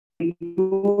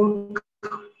book,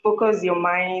 focus your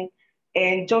mind,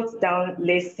 and jot down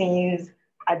lessons,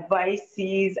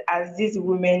 advices as these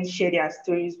women share their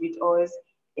stories with us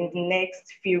in the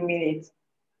next few minutes.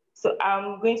 So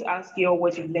I'm going to ask you all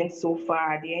what you've learned so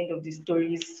far at the end of the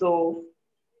stories. So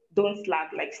don't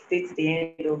slack, like stay to the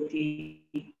end of the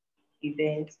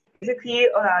event. Basically,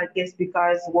 all our guest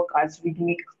speakers work as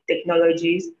rhythmic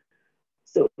technologies.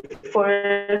 So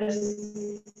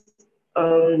first,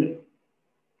 so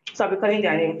I'll be calling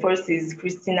their name. First is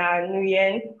Christina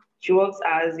Nguyen. She works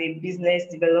as a business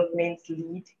development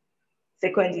lead.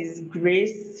 Second is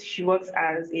Grace. She works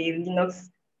as a Linux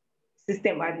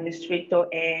system administrator.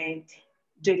 And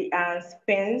Jody Ann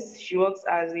Spence. She works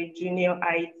as a junior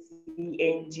IT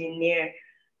engineer.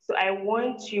 So I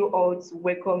want you all to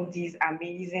welcome these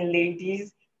amazing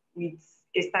ladies with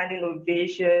a standing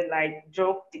ovation. Like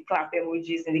drop the clap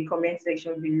emojis in the comment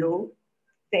section below.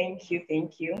 Thank you,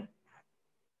 thank you.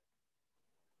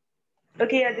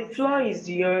 Okay, yeah, the floor is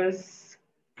yours,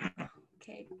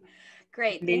 Okay,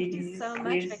 great. Thank you ladies, so much,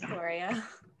 please. Victoria.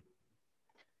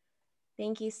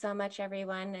 Thank you so much,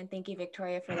 everyone. And thank you,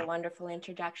 Victoria, for the wonderful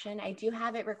introduction. I do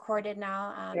have it recorded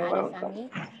now You're at welcome.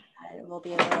 FME. And we'll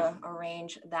be able to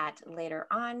arrange that later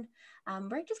on.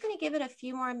 We're just going to give it a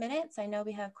few more minutes. I know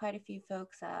we have quite a few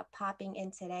folks popping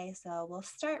in today, so we'll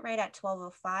start right at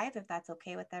 12:05 if that's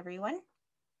okay with everyone.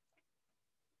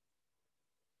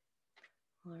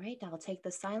 All right, I'll take the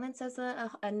silence as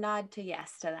a nod to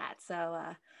yes to that. So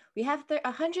we have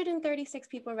 136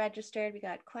 people registered. We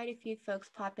got quite a few folks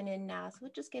popping in now, so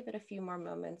we'll just give it a few more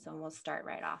moments and we'll start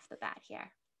right off the bat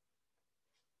here.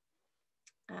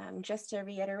 Just to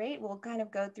reiterate, we'll kind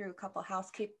of go through a couple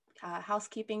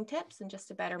housekeeping tips and just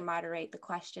to better moderate the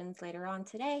questions later on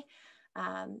today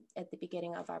at the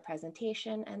beginning of our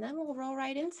presentation, and then we'll roll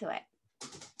right into it.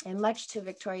 And much to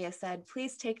Victoria said,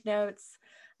 please take notes.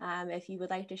 If you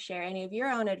would like to share any of your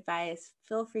own advice,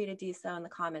 feel free to do so in the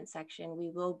comment section.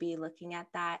 We will be looking at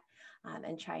that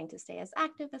and trying to stay as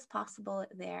active as possible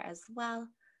there as well.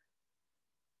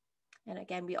 And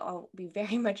again, we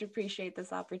very much appreciate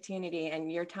this opportunity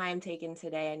and your time taken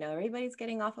today. I know everybody's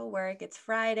getting off of work. It's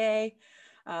Friday.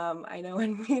 I know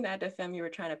when we at FM, you were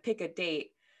trying to pick a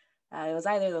date. It was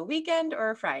either the weekend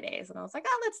or Fridays. And I was like,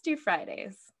 oh, let's do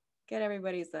Fridays. Get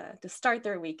everybody's to start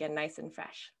their weekend nice and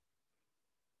fresh.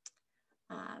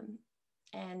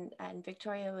 And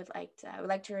Victoria would like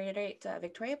to reiterate,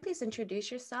 Victoria, please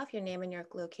introduce yourself, your name and your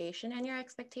location and your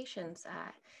expectations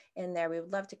in there. We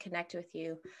would love to connect with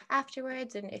you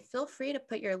afterwards. And feel free to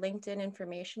put your LinkedIn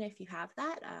information if you have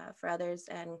that for others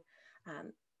and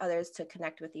others to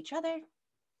connect with each other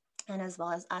and as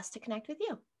well as us to connect with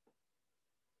you.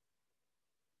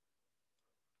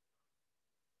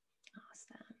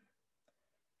 Awesome.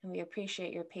 And we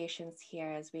appreciate your patience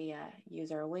here as we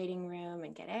use our waiting room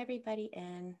and get everybody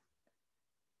in.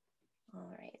 All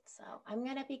right, so I'm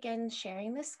going to begin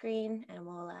sharing the screen and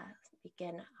we'll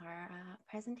begin our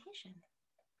presentation.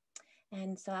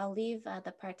 And so I'll leave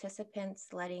the participants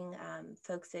letting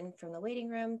folks in from the waiting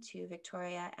room to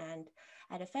Victoria and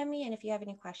Adefemi. And if you have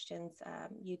any questions,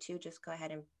 you too, just go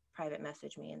ahead and private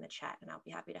message me in the chat and I'll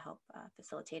be happy to help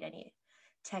facilitate any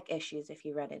tech issues if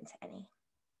you run into any.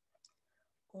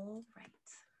 All right.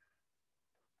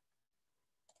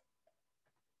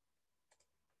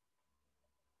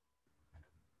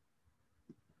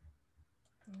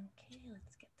 Okay,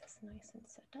 let's get this nice and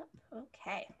set up.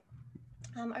 Okay.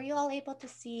 Are you all able to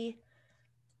see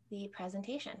the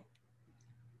presentation?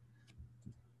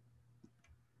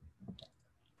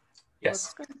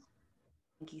 Yes.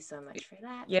 Thank you so much for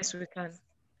that. Yes, we can.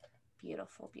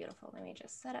 Beautiful, beautiful. Let me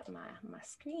just set up my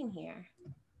screen here.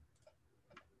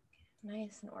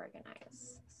 Nice and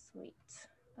organized. Sweet.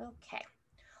 Okay.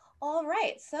 All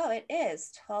right, so it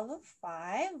is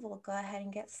 12:05. We'll go ahead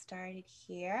and get started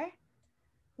here.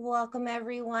 Welcome,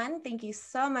 everyone. Thank you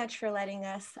so much for letting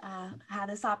us have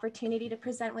this opportunity to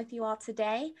present with you all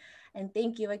today. And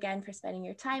thank you again for spending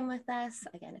your time with us.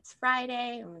 Again, it's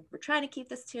Friday, and we're trying to keep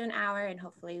this to an hour, and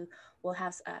hopefully we'll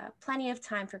have plenty of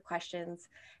time for questions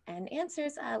and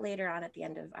answers later on at the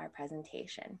end of our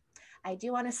presentation. I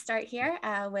do want to start here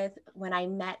with when I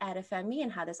met at FME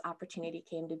and how this opportunity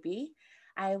came to be.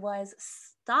 I was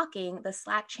stalking the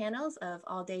Slack channels of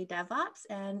All Day DevOps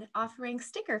and offering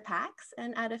sticker packs,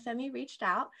 and Adefemi reached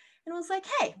out and was like,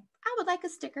 hey, I would like a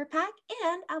sticker pack,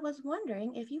 and I was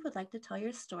wondering if you would like to tell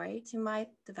your story to my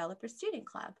developer student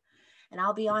club. And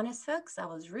I'll be honest, folks, I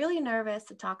was really nervous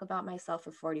to talk about myself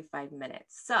for 45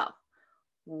 minutes. So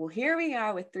well, here we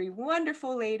are with three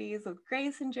wonderful ladies with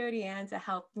Grace and Jody Ann to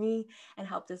help me and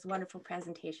help this wonderful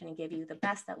presentation and give you the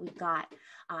best that we got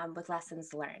with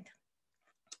lessons learned.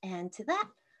 And to that,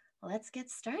 let's get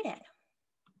started.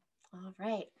 All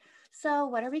right. So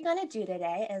what are we going to do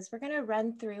today is we're going to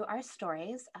run through our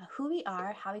stories, who we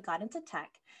are, how we got into tech,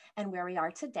 and where we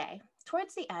are today.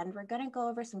 Towards the end, we're going to go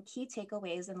over some key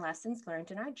takeaways and lessons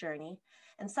learned in our journey.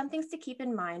 And some things to keep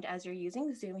in mind as you're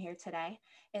using Zoom here today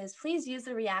is please use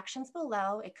the reactions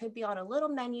below. It could be on a little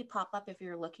menu pop-up if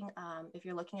you're looking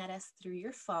at us through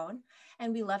your phone.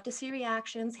 And we love to see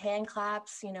reactions, hand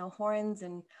claps, horns,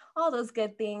 and all those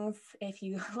good things if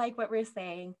you like what we're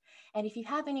saying. And if you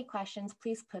have any questions,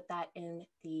 please put that in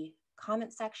the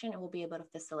comment section and we'll be able to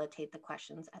facilitate the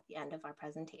questions at the end of our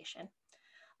presentation.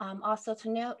 Also to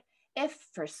note, if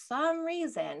for some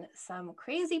reason some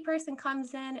crazy person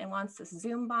comes in and wants to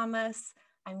Zoom bomb us,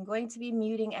 I'm going to be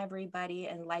muting everybody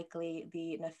and likely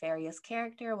the nefarious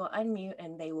character will unmute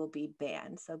and they will be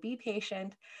banned. So be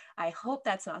patient. I hope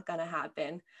that's not going to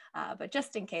happen, but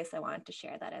just in case, I wanted to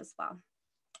share that as well.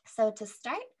 So to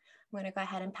start, I'm going to go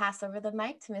ahead and pass over the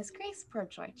mic to Ms. Grace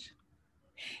George.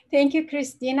 Thank you,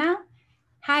 Christina.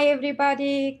 Hi,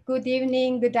 everybody. Good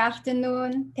evening, good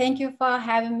afternoon. Thank you for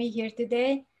having me here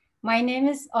today. My name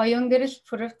is Oyunggerish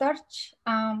Puruftorch.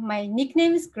 My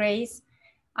nickname is Grace.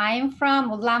 I am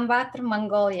from Ulaanbaatar,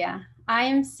 Mongolia. I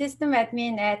am system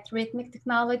admin at Rhythmic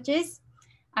Technologies.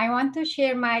 I want to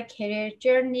share my career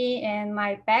journey and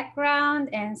my background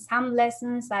and some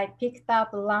lessons I picked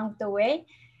up along the way.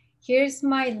 Here's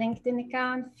my LinkedIn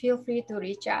account. Feel free to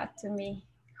reach out to me.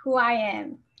 Who I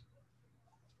am.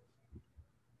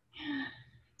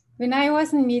 When I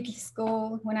was in middle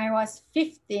school, when I was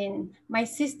 15, my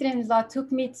sister-in-law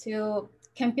took me to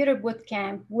computer boot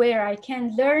camp where I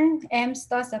can learn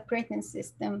MS-DOS operating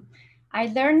system. I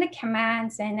learned the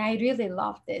commands and I really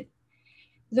loved it.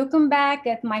 Looking back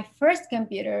at my first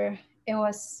computer, it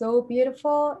was so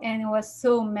beautiful and it was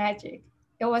so magic.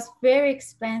 It was very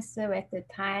expensive at the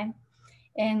time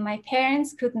and my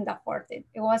parents couldn't afford it.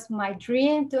 It was my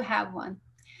dream to have one.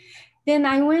 Then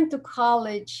I went to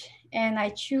college and I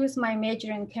chose my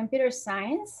major in computer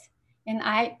science and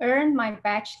I earned my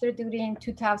bachelor degree in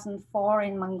 2004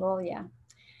 in Mongolia.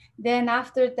 Then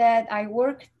after that, I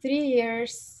worked 3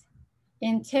 years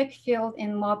in tech field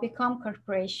in Mobicom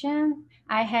Corporation.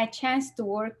 I had chance to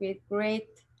work with great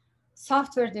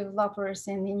software developers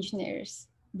and engineers.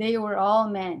 They were all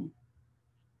men.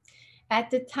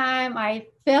 At the time, I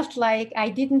felt like I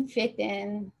didn't fit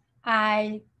in.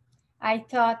 I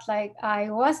thought like I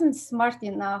wasn't smart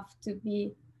enough to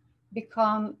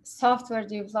become software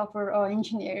developer or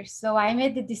engineer. So I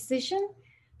made the decision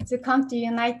to come to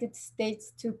United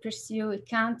States to pursue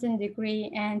accounting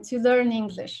degree and to learn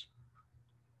English.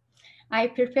 I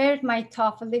prepared my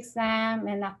TOEFL exam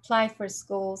and applied for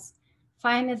schools.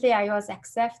 Finally, I was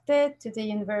accepted to the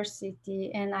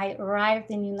university and I arrived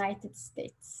in United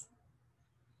States.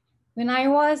 When I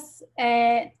was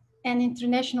an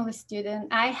international student,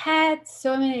 I had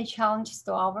so many challenges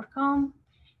to overcome.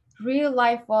 Real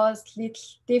life was little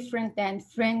different than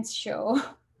Friends show.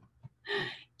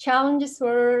 Challenges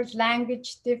were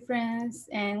language difference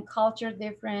and culture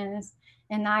difference,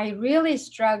 and I really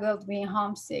struggled being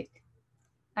homesick.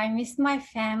 I missed my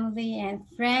family and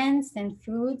friends and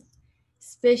food,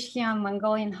 especially on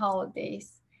Mongolian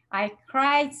holidays. I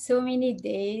cried so many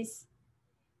days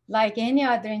like any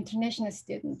other international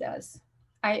student does.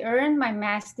 I earned my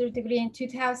master's degree in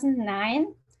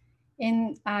 2009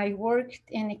 and I worked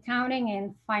in accounting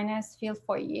and finance field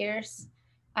for years.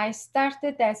 I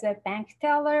started as a bank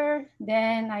teller,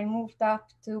 then I moved up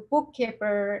to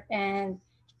bookkeeper and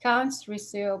accounts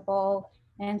receivable,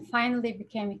 and finally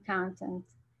became accountant.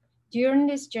 During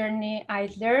this journey, I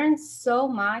learned so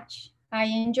much. I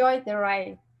enjoyed the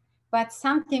ride, but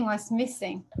something was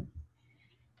missing.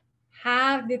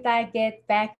 How did I get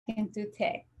back into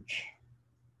tech?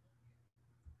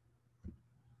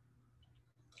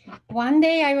 One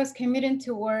day I was commuting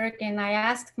to work and I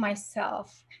asked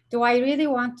myself, do I really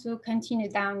want to continue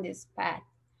down this path?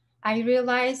 I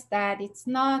realized that it's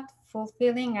not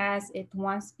fulfilling as it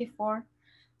was before.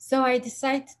 So I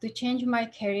decided to change my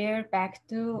career back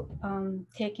to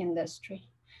tech industry.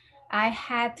 I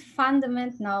had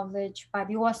fundamental knowledge, but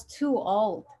it was too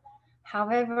old.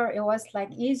 However, it was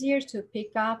like easier to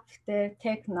pick up the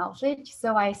tech knowledge,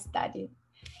 so I studied.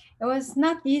 It was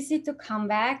not easy to come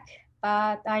back,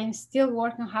 but I'm still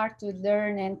working hard to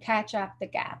learn and catch up the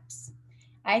gaps.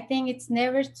 I think it's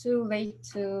never too late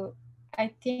to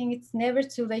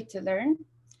learn.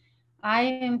 I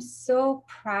am so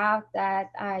proud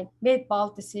that I made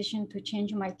bold decision to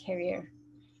change my career.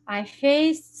 I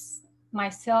faced my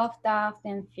self-doubt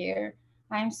and fear.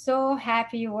 I'm so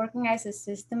happy working as a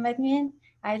system admin.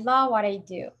 I love what I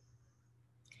do.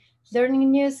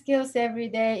 Learning new skills every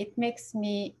day, it makes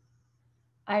me,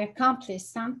 I accomplish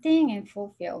something and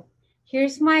fulfill.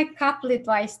 Here's my couple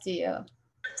advice to you.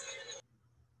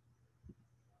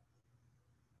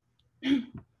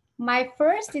 My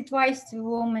first advice to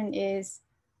women is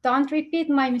don't repeat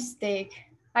my mistake.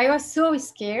 I was so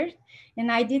scared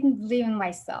and I didn't believe in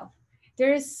myself.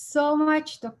 There is so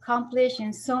much to accomplish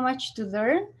and so much to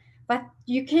learn, but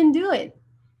you can do it.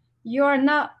 You are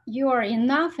enough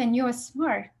and you are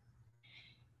smart.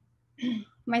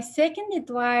 My second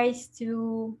advice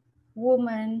to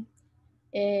women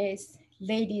is,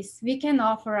 ladies, we can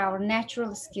offer our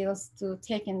natural skills to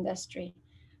tech industry.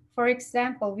 For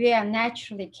example, we are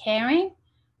naturally caring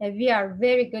and we are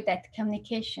very good at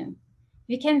communication.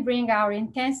 We can bring our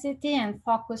intensity and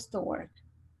focus to work.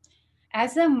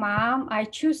 As a mom, I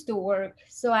choose to work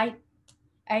I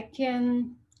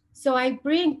can so I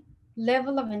bring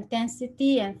level of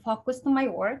intensity and focus to my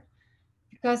work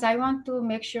because I want to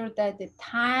make sure that the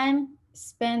time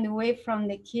spent away from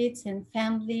the kids and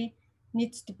family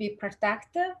needs to be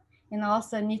productive and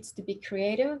also needs to be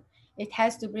creative. It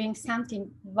has to bring something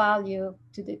value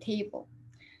to the table.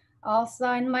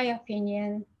 Also, in my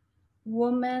opinion,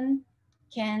 women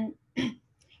can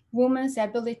women's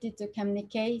ability to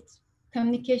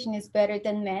communication is better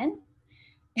than men.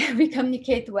 We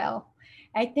communicate well.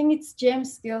 I think it's gem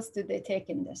skills to the tech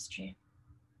industry.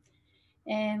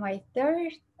 And my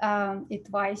third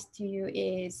advice to you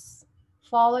is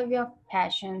follow your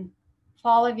passion,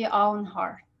 follow your own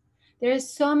heart. There are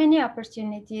so many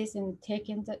opportunities in the tech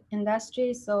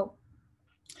industry, so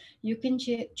you can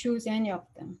choose any of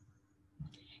them.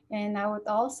 And I would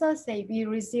also say be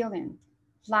resilient.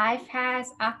 Life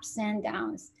has ups and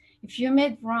downs. If you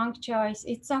made wrong choice,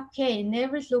 it's okay.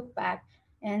 Never look back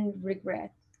and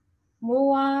regret.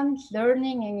 Move on.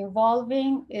 Learning and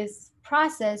evolving is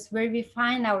process where we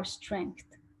find our strength.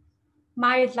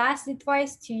 My last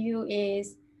advice to you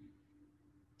is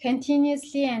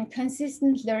continuously and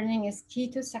consistent learning is key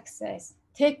to success.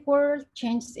 Tech world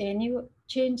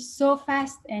change so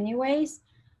fast anyways.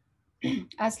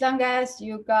 As long as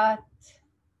you got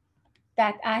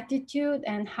that attitude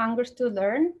and hunger to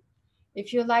learn,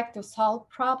 if you like to solve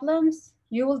problems,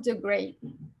 you will do great.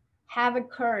 Have a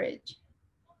courage.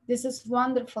 This is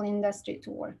wonderful industry to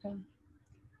work on.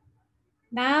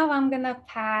 Now I'm gonna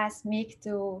pass mic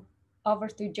to over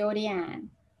to Jody Ann.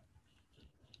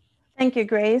 Thank you,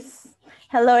 Grace.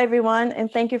 Hello, everyone,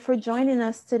 and thank you for joining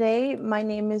us today. My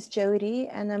name is Jody,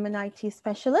 and I'm an IT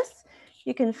specialist.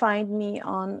 You can find me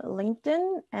on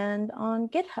LinkedIn and on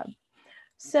GitHub.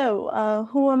 So,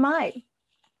 who am I?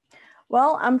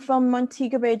 Well, I'm from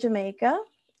Montego Bay, Jamaica.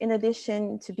 In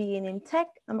addition to being in tech,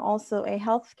 I'm also a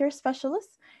healthcare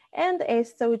specialist and a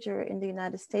soldier in the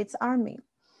United States Army.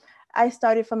 I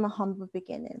started from a humble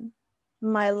beginning.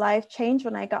 My life changed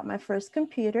when I got my first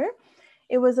computer.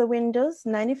 It was a Windows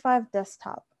 95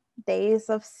 desktop, days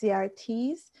of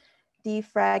CRTs,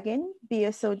 defragging,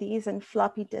 BSODs, and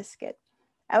floppy diskette.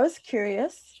 I was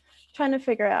curious, trying to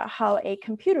figure out how a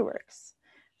computer works.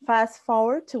 Fast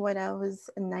forward to when I was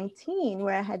 19,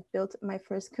 where I had built my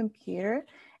first computer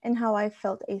and how I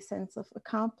felt a sense of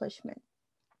accomplishment.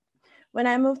 When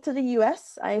I moved to the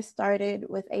US, I started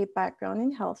with a background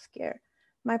in healthcare.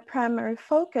 My primary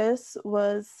focus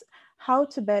was how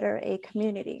to better a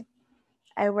community.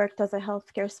 I worked as a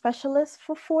healthcare specialist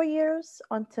for 4 years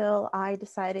until I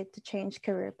decided to change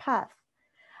career path.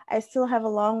 I still have a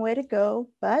long way to go,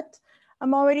 but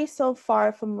I'm already so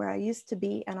far from where I used to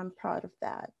be, and I'm proud of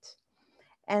that.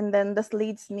 And then this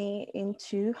leads me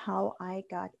into how I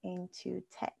got into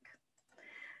tech.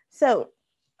 So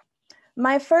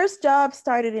my first job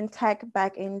started in tech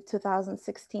back in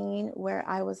 2016, where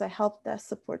I was a help desk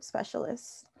support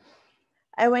specialist.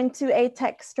 I went to a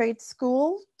tech straight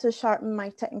school to sharpen my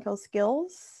technical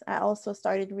skills. I also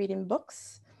started reading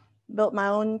books, built my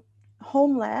own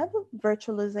home lab,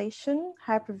 virtualization,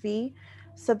 Hyper-V,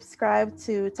 subscribed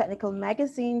to technical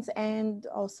magazines and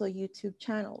also YouTube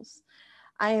channels.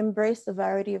 I embraced a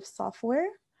variety of software,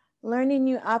 learning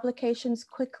new applications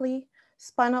quickly,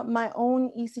 spun up my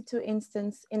own EC2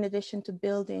 instance in addition to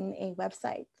building a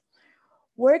website.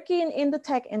 Working in the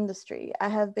tech industry, I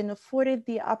have been afforded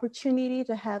the opportunity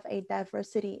to have a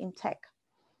diversity in tech.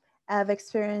 I have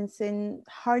experience in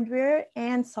hardware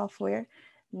and software,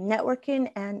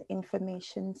 networking, and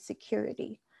information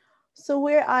security. So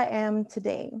where I am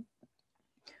today,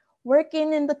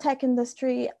 working in the tech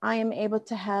industry, I am able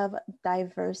to have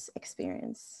diverse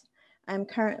experience. I'm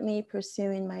currently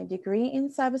pursuing my degree in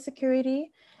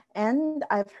cybersecurity, and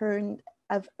I've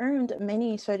earned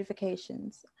many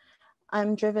certifications.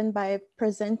 I'm driven by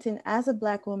presenting as a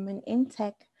Black woman in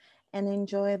tech and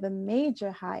enjoy the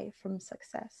major high from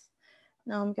success.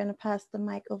 Now I'm going to pass the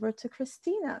mic over to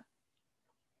Christina.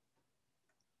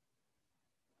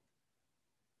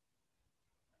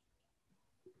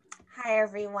 Hi,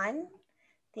 everyone.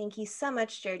 Thank you so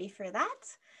much, Jody, for that.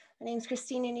 My name is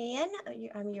Christina Nguyen.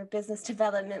 I'm your business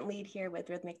development lead here with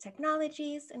Rhythmic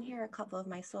Technologies, and here are a couple of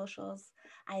my socials.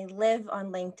 I live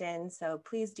on LinkedIn, so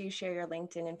please do share your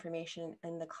LinkedIn information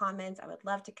in the comments. I would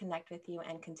love to connect with you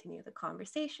and continue the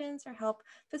conversations or help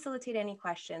facilitate any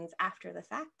questions after the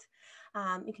fact.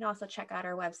 You can also check out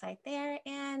our website there,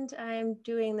 and I'm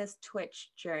doing this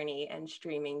Twitch journey and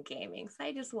streaming gaming, so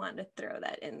I just wanted to throw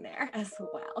that in there as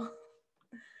well.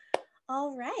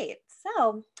 All right,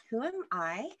 so who am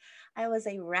I? I was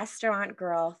a restaurant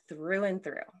girl through and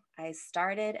through. I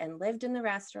started and lived in the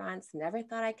restaurants, never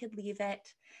thought I could leave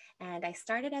it. And I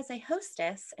started as a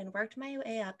hostess and worked my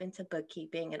way up into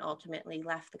bookkeeping and ultimately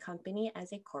left the company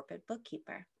as a corporate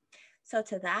bookkeeper. So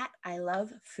to that, I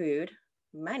love food,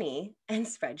 money, and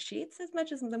spreadsheets as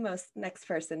much as the most next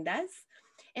person does.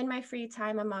 In my free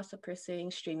time, I'm also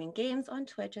pursuing streaming games on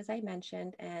Twitch, as I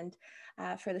mentioned. And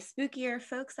for the spookier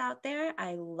folks out there,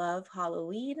 I love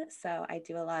Halloween. So I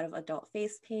do a lot of adult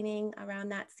face painting around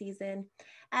that season.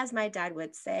 As my dad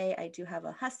would say, I do have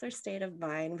a hustler state of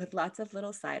mind with lots of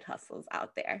little side hustles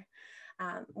out there.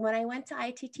 When I went to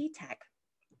ITT Tech,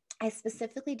 I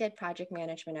specifically did project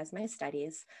management as my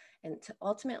studies and to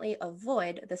ultimately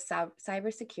avoid the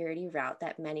cybersecurity route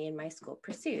that many in my school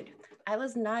pursued. I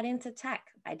was not into tech.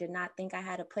 I did not think I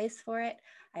had a place for it.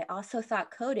 I also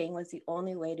thought coding was the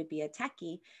only way to be a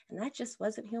techie, and that just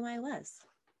wasn't who I was.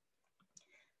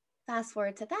 Fast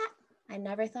forward to that, I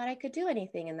never thought I could do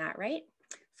anything in that, right?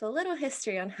 So a little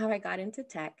history on how I got into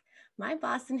tech. My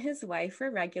boss and his wife were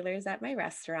regulars at my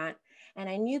restaurant, and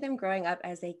I knew them growing up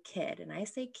as a kid. And I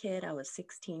say kid, I was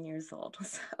 16 years old.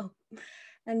 So,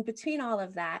 and between all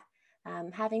of that,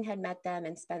 having had met them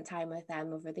and spent time with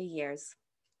them over the years,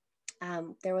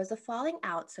 there was a falling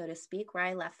out, so to speak, where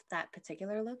I left that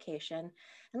particular location.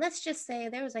 And let's just say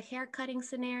there was a hair cutting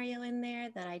scenario in there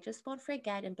that I just won't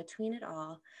forget in between it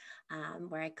all,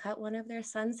 where I cut one of their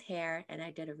son's hair and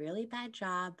I did a really bad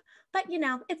job, but you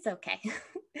know, it's okay.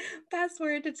 Fast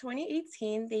forward to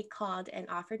 2018, they called and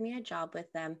offered me a job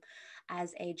with them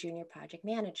as a junior project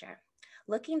manager.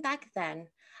 Looking back then,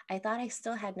 I thought I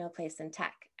still had no place in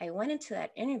tech. I went into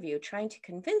that interview trying to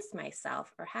convince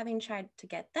myself, or having tried to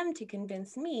get them to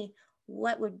convince me,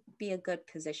 what would be a good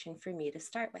position for me to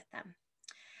start with them.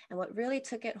 And what really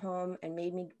took it home and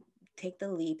made me take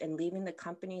the leap in leaving the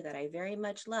company that I very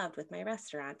much loved with my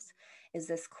restaurants is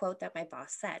this quote that my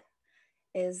boss said: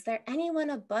 "Is there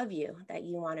anyone above you that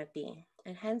you want to be?"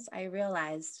 And hence I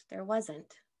realized there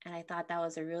wasn't. And I thought that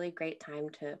was a really great time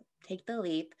to take the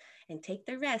leap and take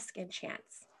the risk and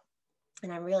chance.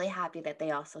 And I'm really happy that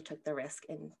they also took the risk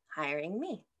in hiring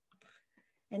me.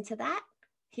 And to that,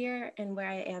 here and where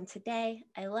I am today,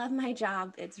 I love my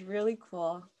job. It's really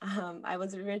cool. I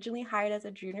was originally hired as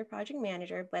a junior project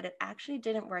manager, but it actually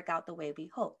didn't work out the way we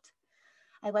hoped.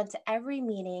 I went to every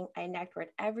meeting, I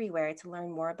networked everywhere to learn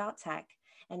more about tech,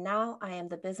 and now I am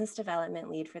the business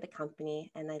development lead for the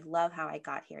company, and I love how I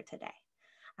got here today.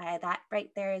 That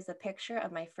right there is a picture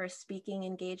of my first speaking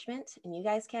engagement, and you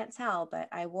guys can't tell, but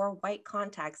I wore white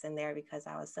contacts in there because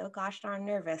I was so gosh darn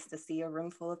nervous to see a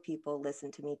room full of people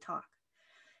listen to me talk.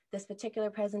 This particular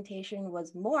presentation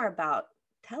was more about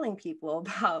telling people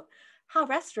about how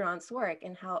restaurants work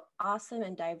and how awesome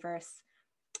and diverse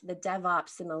the DevOps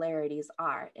similarities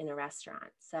are in a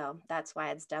restaurant. So that's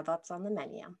why it's DevOps on the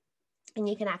menu. And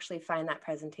you can actually find that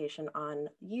presentation on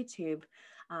YouTube,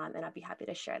 and I'll be happy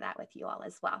to share that with you all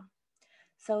as well.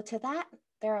 So to that,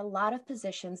 there are a lot of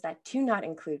positions that do not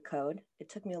include code. It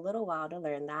took me a little while to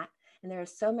learn that. And there are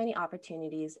so many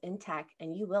opportunities in tech,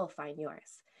 and you will find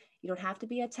yours. You don't have to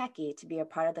be a techie to be a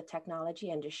part of the technology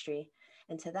industry.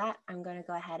 And to that, I'm going to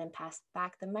go ahead and pass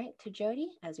back the mic to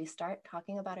Jody as we start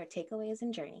talking about our takeaways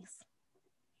and journeys.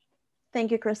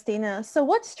 Thank you, Christina. So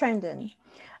what's trending?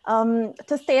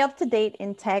 To stay up to date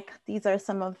in tech, these are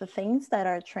some of the things that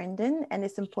are trending, and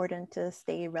it's important to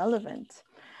stay relevant.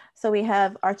 So we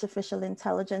have artificial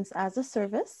intelligence as a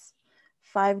service,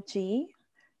 5G,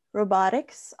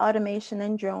 robotics, automation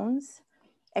and drones,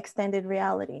 extended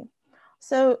reality.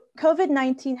 So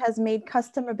COVID-19 has made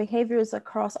customer behaviors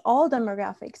across all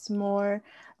demographics more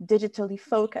digitally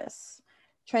focused.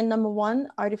 Trend number one,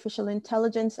 artificial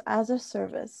intelligence as a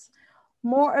service.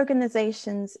 More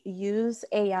organizations use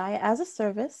AI as a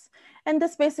service, and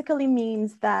this basically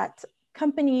means that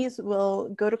companies will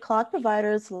go to cloud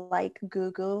providers like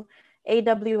Google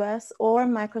AWS, or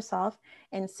Microsoft,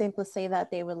 and simply say that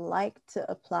they would like to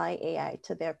apply AI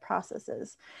to their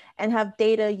processes and have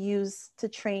data used to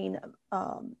train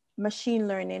machine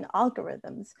learning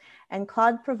algorithms. And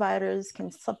cloud providers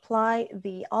can supply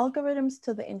the algorithms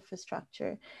to the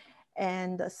infrastructure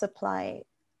and supply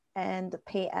and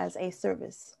pay as a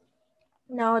service.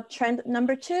 Now, trend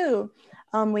number two,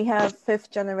 we have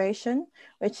fifth generation,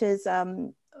 which is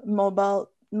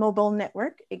mobile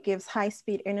network. It gives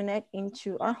high-speed internet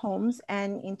into our homes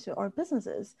and into our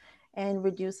businesses and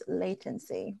reduce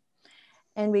latency.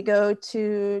 And we go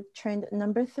to trend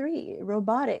number three,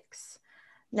 robotics.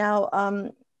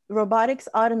 Now, robotics,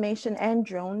 automation, and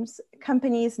drones,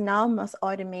 companies now must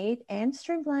automate and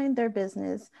streamline their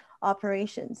business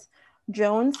operations.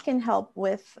 Drones can help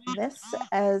with this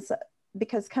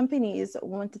because companies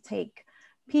want to take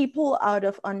people out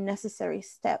of unnecessary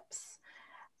steps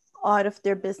out of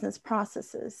their business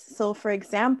processes. So for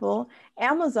example,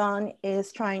 Amazon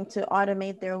is trying to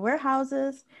automate their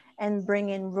warehouses and bring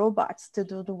in robots to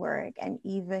do the work and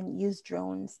even use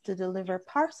drones to deliver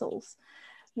parcels.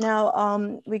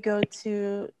 Now we go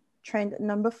to trend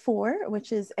number four,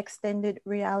 which is extended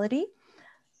reality.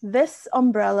 This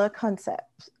umbrella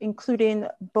concept, including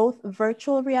both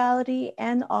virtual reality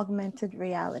and augmented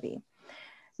reality,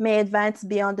 may advance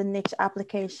beyond the niche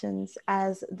applications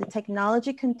as the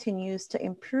technology continues to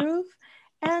improve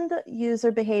and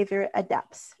user behavior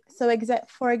adapts. So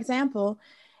for example,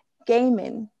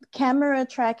 gaming, camera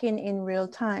tracking in real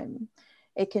time.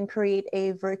 It can create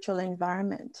a virtual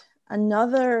environment.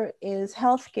 Another is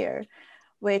healthcare,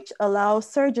 which allows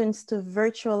surgeons to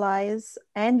virtualize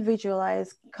and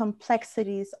visualize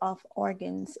complexities of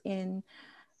organs in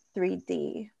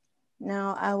 3D.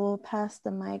 Now I will pass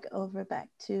the mic over back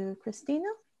to Christina.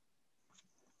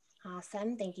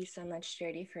 Awesome. Thank you so much,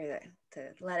 Jody, to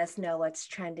let us know what's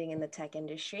trending in the tech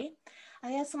industry.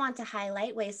 I also want to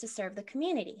highlight ways to serve the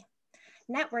community.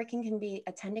 Networking can be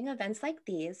attending events like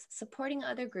these, supporting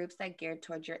other groups that geared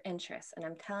towards your interests. And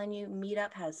I'm telling you,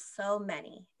 Meetup has so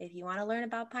many. If you want to learn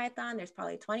about Python, there's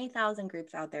probably 20,000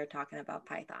 groups out there talking about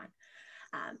Python.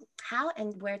 How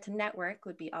and where to network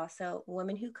would be also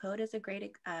Women Who Code is a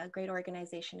great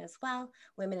organization as well.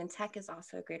 Women in Tech is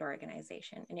also a great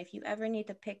organization. And if you ever need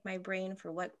to pick my brain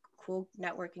for what cool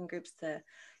networking groups to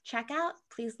check out,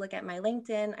 please look at my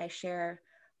LinkedIn. I share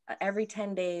every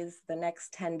 10 days, the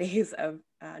next 10 days of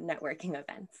networking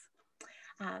events.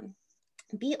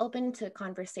 Be open to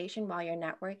conversation while you're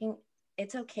networking.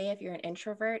 It's okay if you're an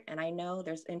introvert, and I know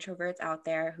there's introverts out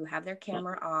there who have their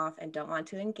camera off and don't want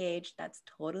to engage. That's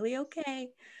totally okay.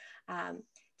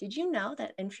 Did you know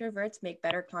that introverts make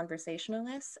better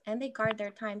conversationalists and they guard their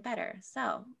time better?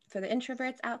 So for the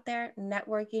introverts out there,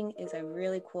 networking is a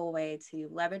really cool way to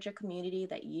leverage a community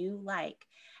that you like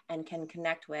and can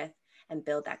connect with and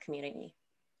build that community.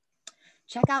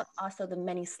 Check out also the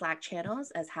many Slack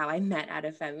channels as how I met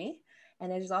Adefemi.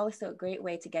 And there's also a great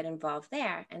way to get involved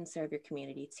there and serve your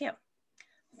community too.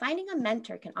 Finding a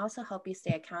mentor can also help you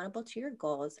stay accountable to your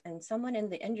goals, and someone in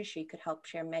the industry could help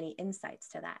share many insights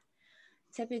to that.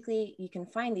 Typically, you can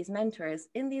find these mentors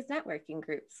in these networking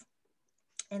groups.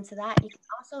 And to that, you can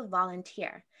also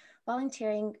volunteer.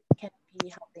 Volunteering can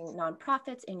be helping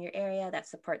nonprofits in your area that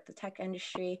support the tech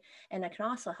industry, and it can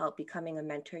also help becoming a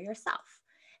mentor yourself.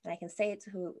 And I can say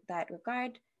to that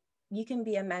regard, you can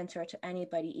be a mentor to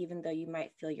anybody, even though you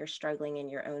might feel you're struggling in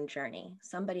your own journey.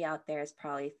 Somebody out there is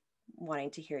probably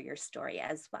wanting to hear your story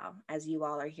as well, as you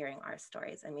all are hearing our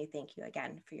stories. And we thank you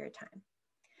again for your time.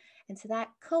 And to that,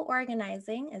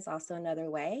 co-organizing is also another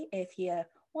way. If you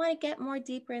want to get more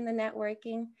deeper in the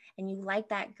networking and you like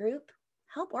that group,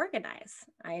 help organize.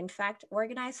 I, in fact,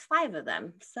 organized 5 of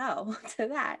them. So to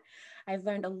that, I've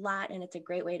learned a lot, and it's a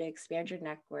great way to expand your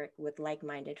network with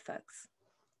like-minded folks.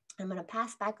 I'm going to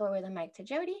pass back over the mic to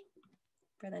Jody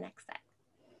for the next set.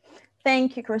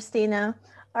 Thank you, Christina.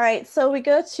 All right, so we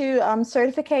go to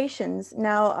certifications.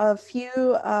 Now, a few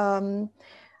DevOps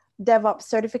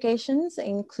certifications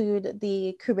include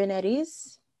the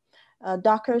Kubernetes,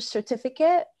 Docker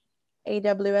certificate,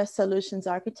 AWS Solutions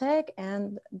Architect,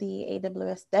 and the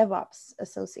AWS DevOps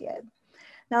Associate.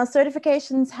 Now,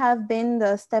 certifications have been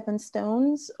the stepping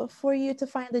stones for you to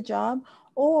find a job,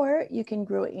 or you can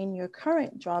grow in your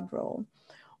current job role.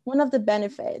 One of the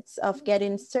benefits of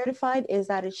getting certified is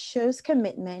that it shows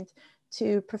commitment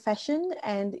to profession,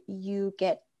 and you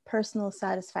get personal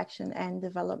satisfaction and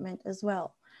development as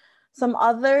well. Some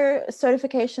other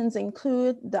certifications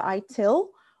include the ITIL,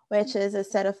 which is a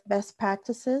set of best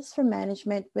practices for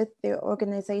management with their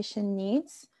organization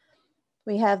needs.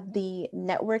 We have the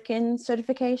networking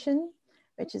certification,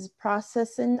 which is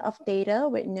processing of data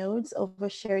with nodes over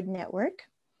shared network.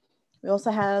 We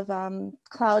also have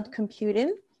cloud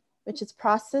computing, which is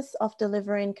process of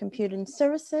delivering computing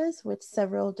services with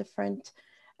several different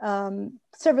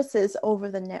services over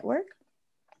the network.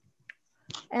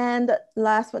 And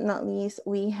last but not least,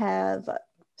 we have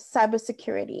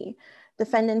cybersecurity,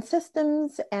 defending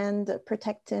systems and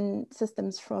protecting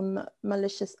systems from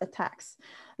malicious attacks.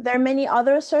 There are many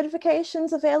other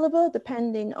certifications available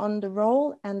depending on the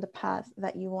role and the path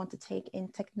that you want to take in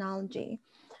technology.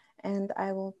 And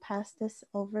I will pass this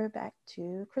over back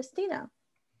to Christina.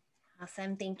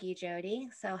 Awesome. Thank you, Jody.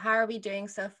 So how are we doing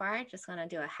so far? Just want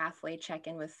to do a halfway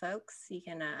check-in with folks. You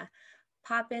can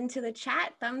pop into the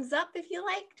chat, thumbs up if you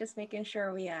like, just making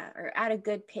sure we are at a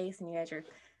good pace and you guys are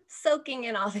soaking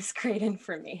in all this great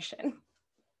information.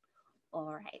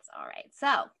 All right.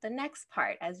 So the next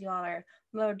part, as you all are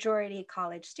majority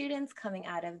college students coming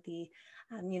out of the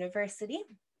university,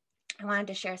 I wanted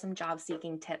to share some job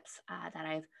seeking tips that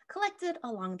I've collected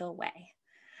along the way.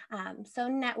 So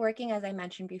networking, as I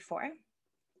mentioned before,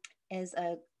 is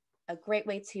a great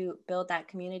way to build that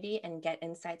community and get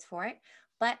insights for it.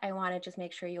 But I want to just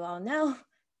make sure you all know,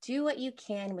 do what you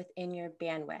can within your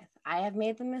bandwidth. I have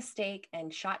made the mistake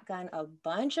and shotgun a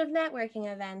bunch of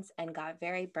networking events and got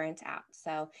very burnt out.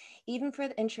 So even for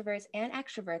the introverts and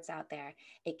extroverts out there,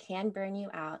 it can burn you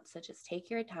out. So just take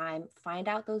your time, find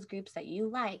out those groups that you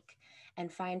like,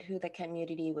 and find who the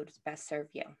community would best serve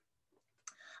you.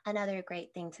 Another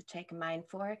great thing to take in mind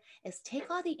for is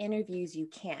take all the interviews you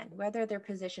can, whether they're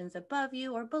positions above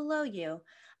you or below you.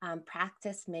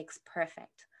 Practice makes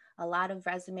perfect. A lot of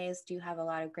resumes do have a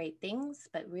lot of great things,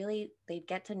 but really they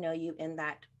get to know you in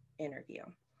that interview.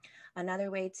 Another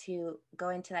way to go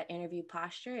into that interview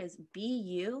posture is be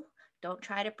you. Don't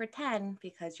try to pretend,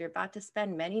 because you're about to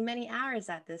spend many, many hours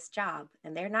at this job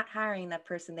and they're not hiring that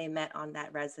person they met on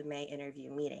that resume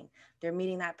interview meeting. They're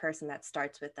meeting that person that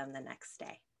starts with them the next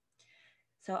day.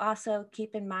 So also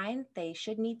keep in mind, they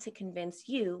should need to convince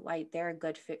you why they're a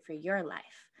good fit for your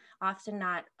life. Often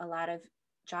not a lot of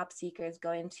job seekers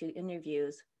go into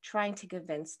interviews trying to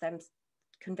convince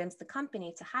the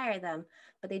company to hire them,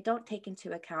 but they don't take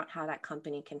into account how that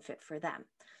company can fit for them.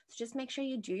 So just make sure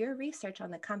you do your research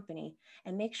on the company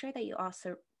and make sure that you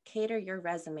also cater your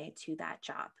resume to that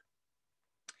job.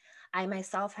 I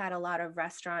myself had a lot of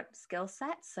restaurant skill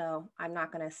sets, so I'm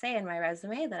not going to say in my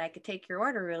resume that I could take your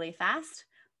order really fast,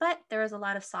 but there was a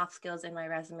lot of soft skills in my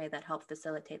resume that helped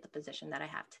facilitate the position that I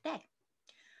have today.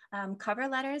 Cover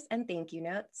letters and thank you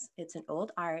notes. It's an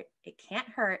old art. It can't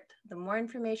hurt. The more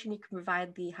information you can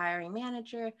provide the hiring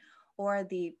manager or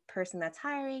the person that's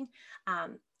hiring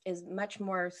is much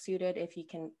more suited if you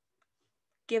can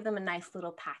give them a nice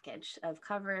little package of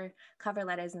cover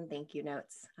letters and thank you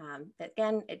notes. But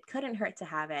again, it couldn't hurt to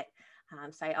have it.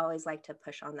 So I always like to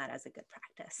push on that as a good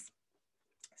practice.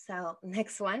 So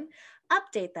next one,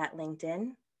 update that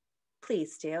LinkedIn.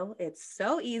 Please do. It's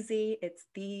so easy. It's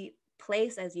the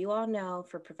place, as you all know,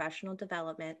 for professional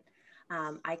development.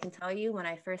 I can tell you when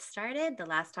I first started, the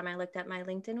last time I looked at my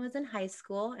LinkedIn was in high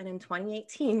school. And in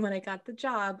 2018, when I got the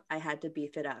job, I had to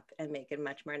beef it up and make it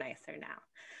much more nicer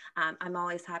now. I'm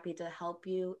always happy to help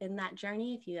you in that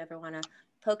journey. If you ever want to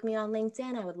poke me on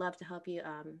LinkedIn, I would love to help you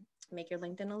make your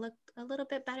LinkedIn look a little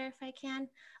bit better if I can.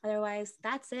 Otherwise,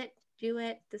 that's it. Do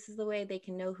it. This is the way they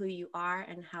can know who you are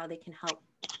and how they can help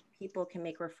people can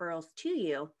make referrals to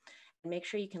you, and make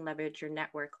sure you can leverage your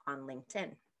network on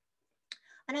LinkedIn.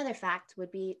 Another fact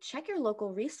would be check your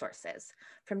local resources.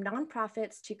 From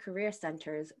nonprofits to career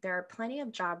centers, there are plenty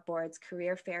of job boards,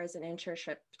 career fairs, and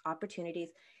internship opportunities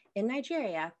in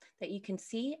Nigeria that you can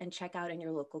see and check out in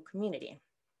your local community.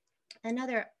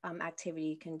 Another activity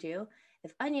you can do,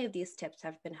 if any of these tips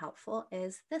have been helpful,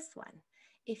 is this one.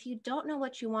 If you don't know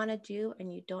what you want to do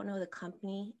and you don't know the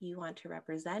company you want to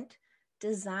represent,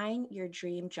 design your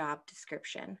dream job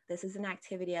description. This is an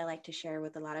activity I like to share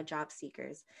with a lot of job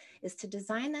seekers, is to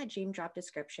design that dream job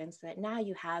description so that now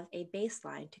you have a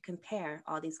baseline to compare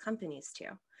all these companies to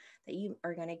that you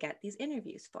are going to get these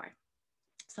interviews for.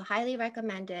 So highly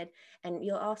recommended, and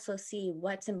you'll also see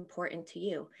what's important to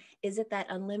you. Is it that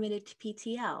unlimited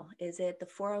PTO? Is it the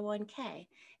 401k?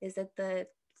 Is it the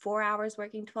 4 hours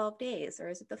working 12 days? Or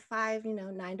is it the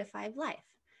 9 to 5 life?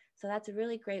 So that's a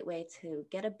really great way to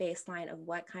get a baseline of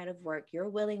what kind of work you're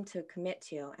willing to commit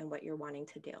to and what you're wanting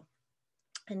to do.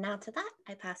 And now to that,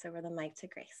 I pass over the mic to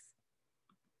Grace.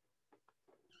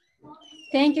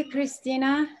 Thank you,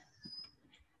 Christina.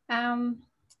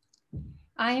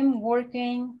 I am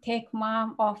working tech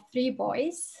mom of 3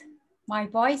 boys. My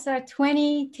boys are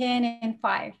 20, 10, and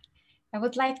 5. I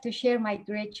would like to share my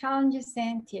great challenges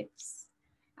and tips.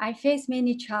 I face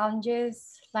many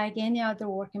challenges like any other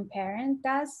working parent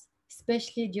does,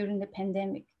 especially during the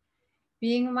pandemic.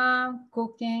 Being a mom,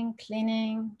 cooking,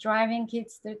 cleaning, driving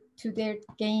kids to their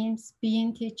games,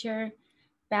 being teacher,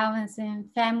 balancing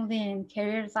family and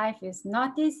career life is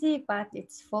not easy, but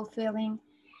it's fulfilling.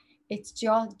 It's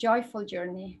joyful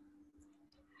journey.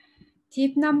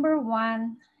 Tip number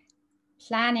one,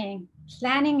 planning.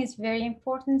 Planning is very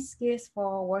important skills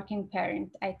for a working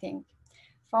parent, I think.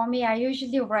 For me, I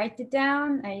usually write it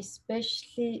down,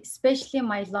 especially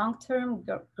my long-term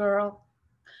girl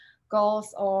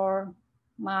goals or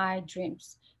my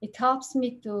dreams. It helps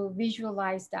me to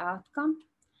visualize the outcome.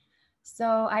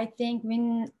 So I think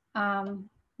when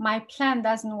my plan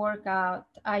doesn't work out,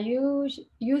 I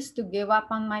used to give up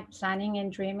on my planning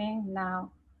and dreaming.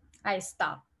 Now I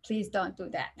stop. Please don't do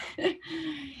that.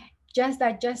 Just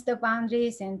adjust the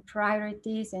boundaries and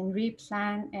priorities and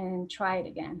replan and try it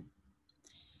again.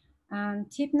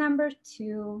 Tip number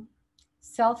two,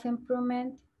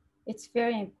 self-improvement. It's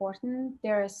very important.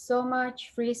 There are so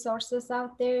much free sources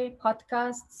out there,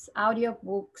 podcasts,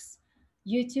 audiobooks,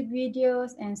 YouTube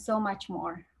videos, and so much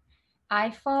more.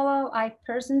 I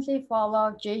personally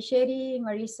follow Jay Shetty,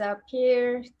 Marisa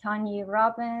Peer, Tony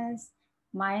Robbins,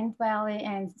 Mind Valley,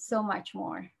 and so much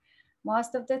more.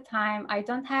 Most of the time, I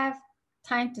don't have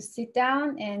time to sit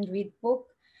down and read book,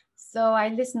 so I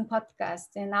listen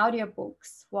podcasts and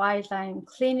audiobooks while I'm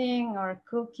cleaning or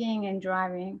cooking and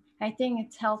driving. I think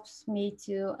it helps me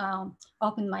to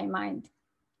open my mind.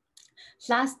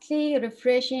 Lastly,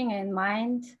 refreshing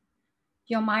and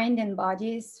your mind and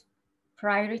body's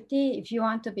priority. If you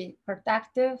want to be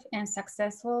productive and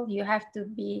successful, you have to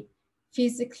be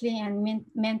physically and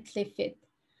mentally fit.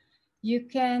 You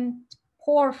can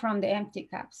pour from the empty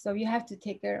cup, so you have to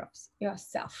take care of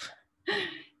yourself.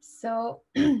 So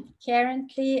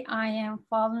currently I am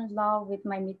falling in love with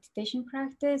my meditation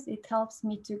practice. It helps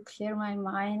me to clear my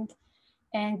mind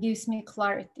and gives me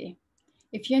clarity.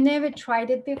 If you never tried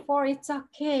it before, it's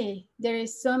okay. There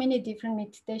is so many different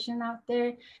meditation out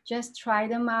there. Just try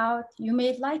them out. You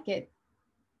may like it.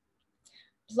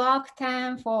 Block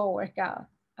time for a workout.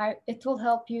 It will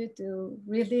help you to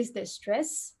release the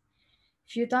stress.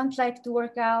 If you don't like to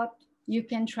work out, you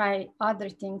can try other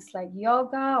things like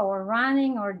yoga or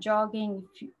running or jogging.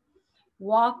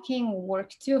 Walking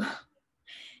work too.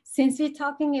 Since we're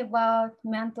talking about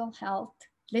mental health,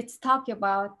 let's talk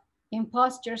about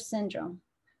imposter syndrome.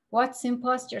 What's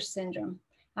imposter syndrome?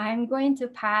 I'm going to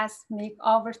pass mic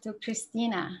over to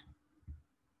Christina.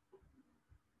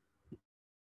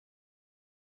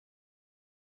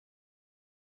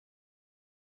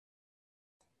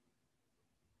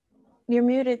 You're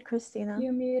muted, Christina.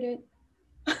 You're muted.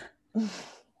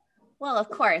 Well, of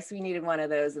course, we needed one of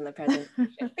those in the presentation.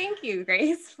 Thank you,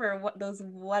 Grace, for those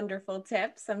wonderful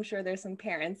tips. I'm sure there's some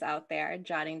parents out there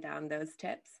jotting down those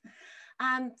tips.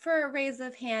 For a raise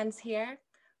of hands here,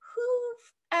 who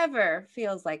ever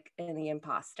feels like the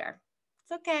imposter?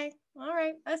 It's okay. All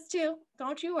right, us too.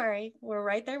 Don't you worry. We're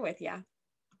right there with you.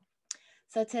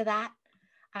 So to that,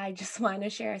 I just want to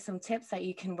share some tips that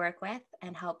you can work with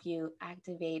and help you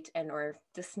activate and or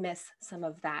dismiss some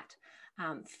of that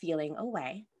feeling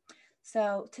away.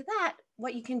 So to that,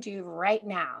 what you can do right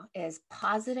now is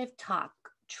positive talk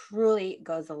truly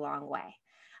goes a long way.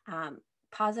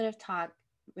 Positive talk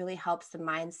really helps the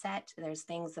mindset. There's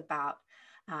things about,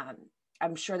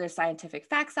 I'm sure there's scientific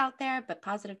facts out there, but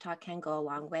positive talk can go a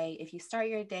long way. If you start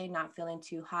your day not feeling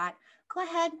too hot, go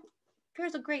ahead.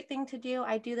 Here's a great thing to do.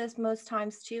 I do this most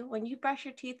times too. When you brush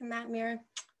your teeth in that mirror,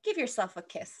 give yourself a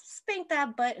kiss. Spank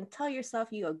that butt and tell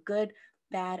yourself you a good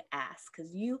badass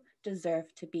because you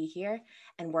deserve to be here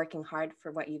and working hard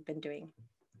for what you've been doing.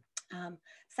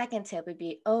 Second tip would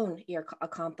be own your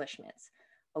accomplishments.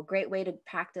 A great way to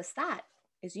practice that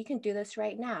is you can do this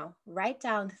right now. Write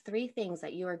down 3 things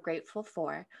that you are grateful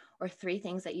for or 3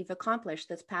 things that you've accomplished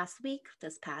this past week,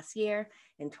 this past year,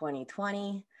 in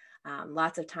 2020.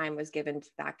 Lots of time was given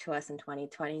back to us in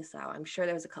 2020, so I'm sure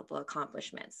there was a couple of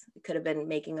accomplishments. It could have been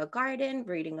making a garden,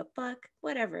 reading a book,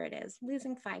 whatever it is,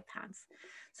 losing 5 pounds.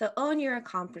 So own your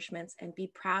accomplishments and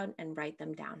be proud and write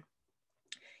them down.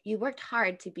 You worked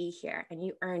hard to be here and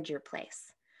you earned your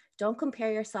place. Don't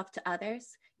compare yourself to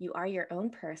others. You are your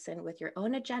own person with your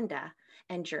own agenda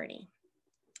and journey.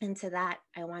 And to that,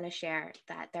 I want to share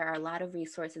that there are a lot of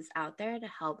resources out there to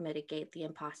help mitigate the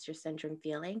imposter syndrome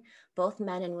feeling. Both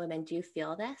men and women do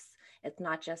feel this. It's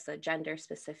not just a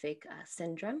gender-specific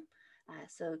syndrome.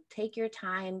 So take your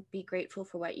time, be grateful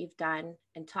for what you've done,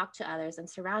 and talk to others and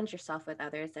surround yourself with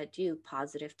others that do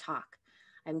positive talk.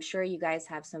 I'm sure you guys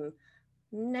have some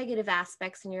negative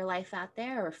aspects in your life out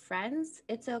there or friends,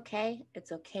 it's okay.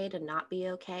 It's okay to not be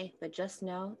okay, but just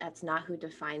know that's not who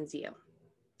defines you.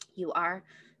 You are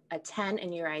a 10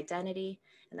 in your identity,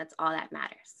 and that's all that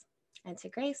matters. And to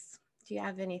Grace, do you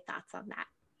have any thoughts on that?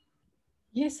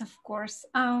 Yes, of course.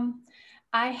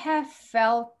 I have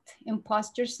felt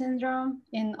imposter syndrome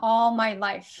in all my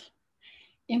life.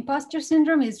 Imposter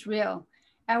syndrome is real.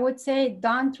 I would say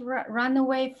don't run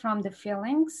away from the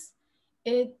feelings.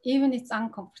 Even it's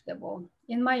uncomfortable.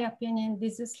 In my opinion,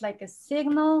 this is like a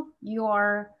signal you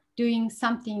are doing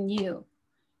something new.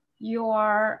 You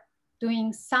are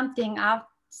doing something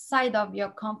outside of your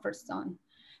comfort zone.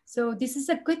 So this is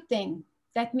a good thing.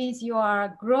 That means you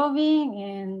are growing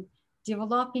and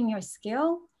developing your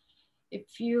skill.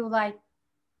 If you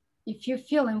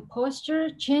feel imposter,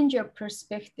 change your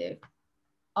perspective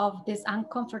of this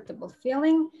uncomfortable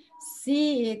feeling.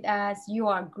 See it as you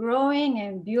are growing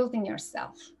and building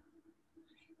yourself.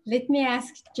 Let me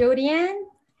ask Jodianne,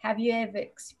 have you ever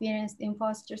experienced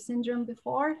imposter syndrome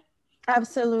before?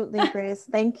 Absolutely, Grace.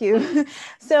 Thank you.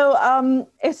 So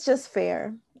it's just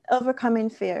fear, overcoming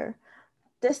fear.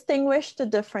 Distinguish the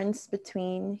difference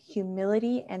between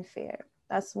humility and fear.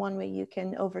 That's one way you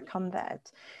can overcome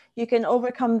that. You can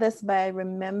overcome this by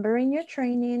remembering your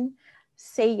training,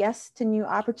 say yes to new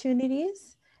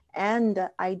opportunities, and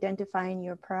identifying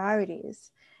your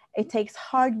priorities. It takes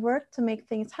hard work to make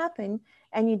things happen,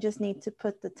 and you just need to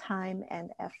put the time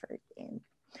and effort in.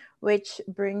 Which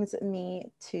brings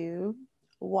me to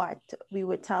what we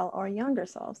would tell our younger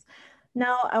selves.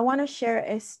 Now, I want to share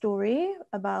a story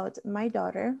about my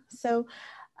daughter. So,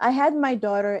 I had my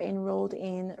daughter enrolled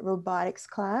in robotics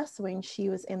class when she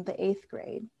was in the 8th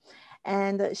grade,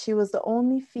 and she was the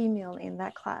only female in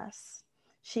that class.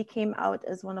 She came out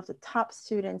as one of the top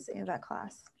students in that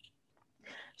class.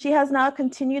 She has now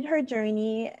continued her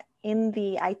journey in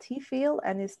the IT field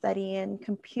and is studying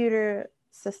computer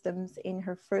systems in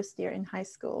her first year in high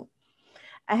school.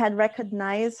 I had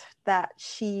recognized that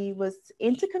she was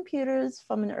into computers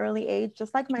from an early age,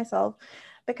 just like myself,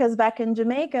 because back in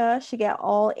Jamaica, she got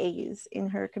all A's in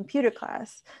her computer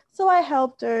class. So I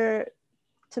helped her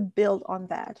to build on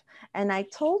that. And I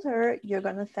told her, you're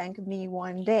going to thank me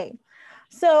one day.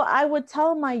 So I would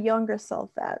tell my younger self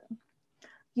that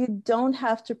you don't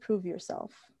have to prove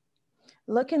yourself.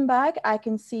 Looking back, I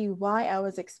can see why I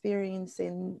was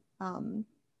experiencing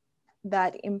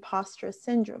that imposter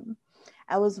syndrome.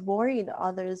 I was worried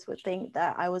others would think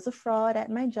that I was a fraud at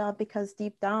my job because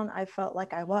deep down I felt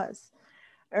like I was.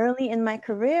 Early in my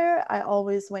career, I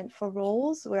always went for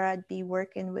roles where I'd be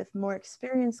working with more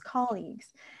experienced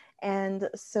colleagues. And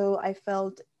so I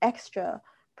felt extra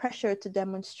pressure to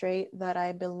demonstrate that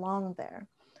I belonged there.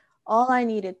 All I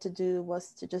needed to do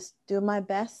was to just do my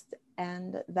best,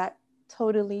 and that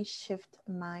totally shift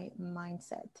my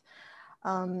mindset.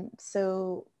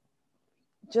 So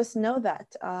just know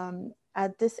that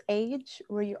at this age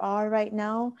where you are right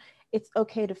now, it's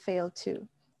okay to fail too,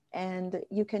 and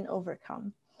you can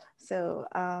overcome. So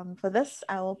for this,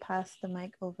 I will pass the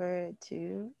mic over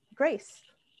to Grace.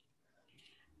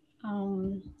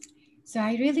 So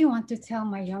I really want to tell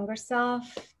my younger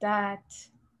self that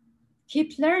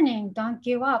keep learning, don't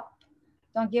give up.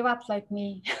 Don't give up like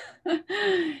me.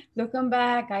 Looking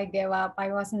back, I gave up. I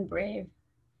wasn't brave.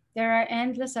 There are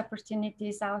endless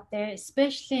opportunities out there,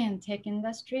 especially in tech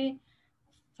industry.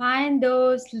 Find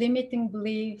those limiting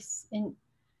beliefs in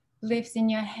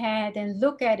your head and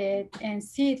look at it and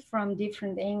see it from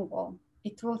different angle.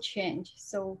 It will change.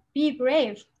 So be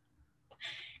brave.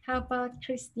 How about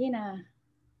Christina?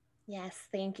 Yes,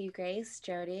 thank you, Grace,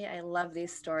 Jody. I love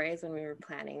these stories when we were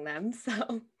planning them.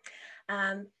 So,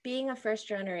 being a first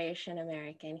generation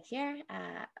American here,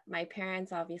 my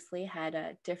parents obviously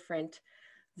had different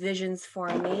visions for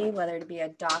me, whether to be a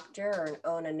doctor or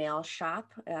own a nail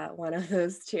shop, one of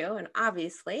those two. And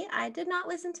obviously, I did not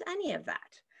listen to any of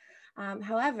that.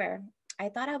 However, I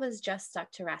thought I was just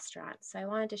stuck to restaurants. So I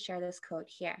wanted to share this quote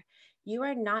here. You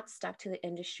are not stuck to the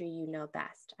industry you know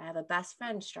best. I have a best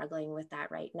friend struggling with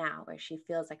that right now, where she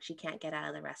feels like she can't get out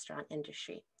of the restaurant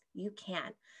industry. You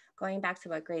can. Going back to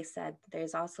what Grace said,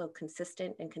 there's also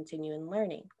consistent and continuing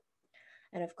learning.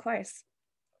 And of course,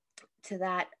 to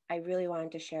that, I really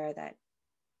wanted to share that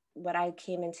when I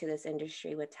came into this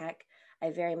industry with tech,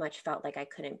 I very much felt like I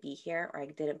couldn't be here or I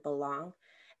didn't belong.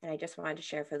 And I just wanted to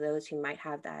share for those who might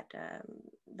have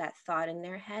that thought in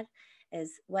their head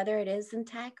is whether it is in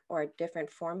tech or a different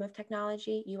form of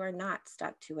technology, you are not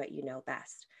stuck to what you know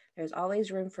best. There's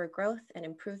always room for growth and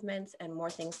improvements and more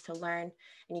things to learn,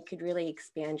 and you could really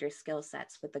expand your skill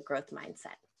sets with the growth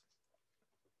mindset.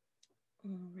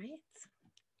 All right.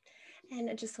 And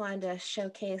I just wanted to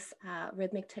showcase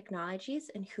Rhythmic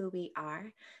Technologies and who we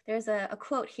are. There's a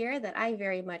quote here that I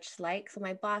very much like. So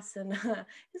my boss and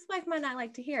his wife might not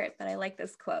like to hear it, but I like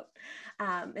this quote.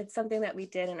 It's something that we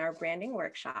did in our branding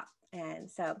workshop. And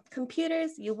so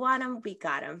computers, you want them, we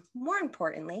got them. More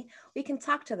importantly, we can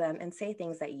talk to them and say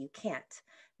things that you can't.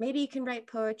 Maybe you can write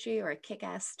poetry or a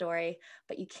kick-ass story,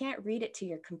 but you can't read it to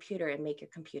your computer and make your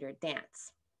computer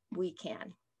dance. We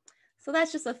can. So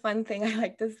that's just a fun thing I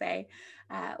like to say.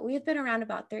 We have been around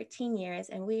about 13 years,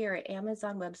 and we are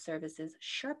Amazon Web Services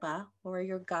Sherpa, or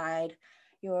your guide,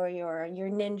 your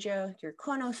ninja, your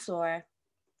connoisseur,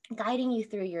 guiding you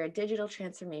through your digital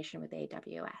transformation with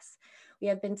AWS. We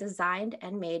have been designed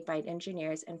and made by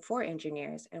engineers and for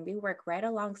engineers, and we work right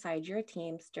alongside your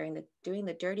teams doing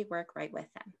the dirty work right with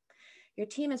them. Your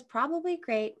team is probably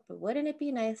great, but wouldn't it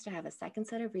be nice to have a second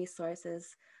set of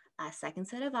resources, a second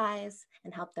set of eyes,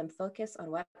 and help them focus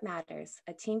on what matters,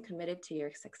 a team committed to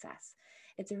your success?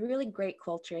 It's a really great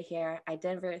culture here. I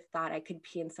never thought I could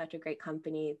be in such a great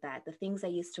company that the things I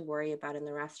used to worry about in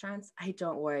the restaurants, I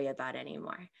don't worry about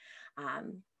anymore.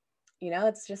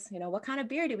 It's just, what kind of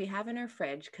beer do we have in our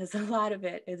fridge? Because a lot of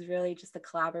it is really just a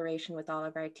collaboration with all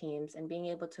of our teams and being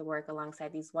able to work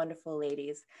alongside these wonderful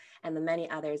ladies and the many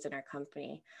others in our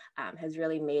company has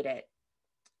really made it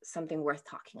something worth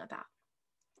talking about.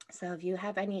 So if you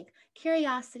have any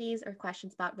curiosities or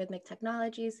questions about Rhythmic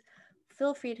Technologies,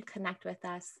 feel free to connect with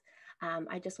us.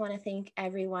 I just want to thank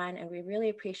everyone, and we really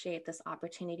appreciate this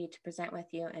opportunity to present with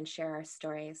you and share our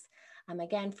stories.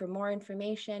 Again, for more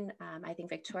information, I think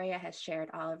Victoria has shared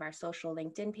all of our social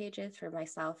LinkedIn pages for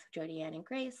myself, Jody Ann, and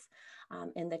Grace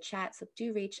in the chat, so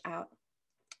do reach out.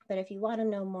 But if you want to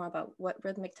know more about what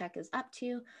Rhythmic Tech is up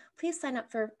to, please sign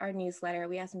up for our newsletter.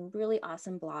 We have some really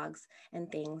awesome blogs and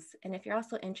things. And if you're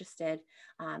also interested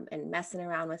in messing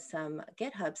around with some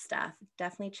GitHub stuff,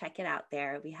 definitely check it out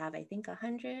there. We have, I think,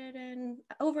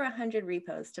 over 100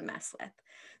 repos to mess with.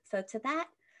 So to that,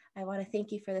 I want to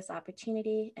thank you for this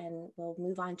opportunity, and we'll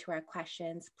move on to our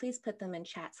questions. Please put them in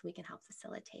chat so we can help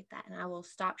facilitate that. And I will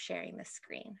stop sharing the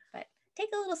screen, but take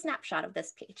a little snapshot of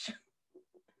this page.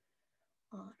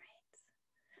 All right.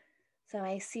 So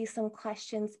I see some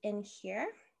questions in here.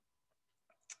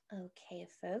 Okay,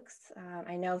 folks.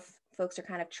 I know folks are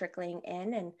kind of trickling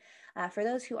in, and for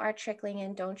those who are trickling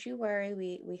in, don't you worry.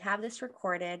 We have this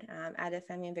recorded.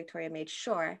 Adefemi and Victoria made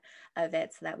sure of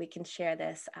it so that we can share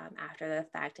this after the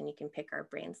fact, and you can pick our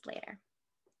brains later.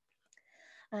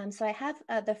 So I have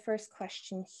the first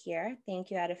question here.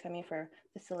 Thank you, Adefemi, for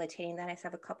facilitating that. I just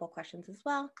have a couple questions as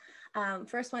well.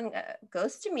 First one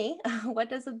goes to me. What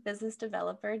does a business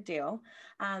developer do?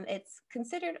 It's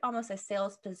considered almost a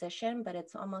sales position, but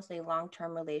it's almost a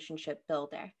long-term relationship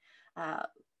builder.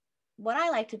 What I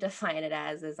like to define it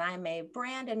as is I'm a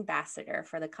brand ambassador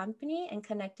for the company and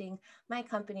connecting my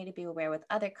company to be aware with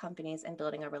other companies and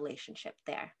building a relationship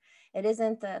there. It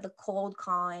isn't the cold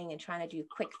calling and trying to do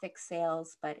quick fix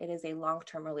sales, but it is a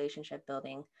long-term relationship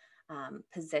building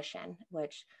position,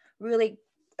 which really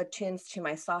attunes to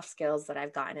my soft skills that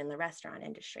I've gotten in the restaurant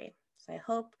industry. So I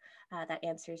hope that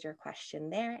answers your question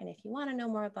there. And if you want to know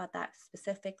more about that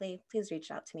specifically, please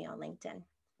reach out to me on LinkedIn.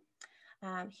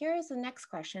 Here is the next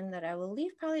question that I will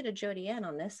leave probably to Jody Ann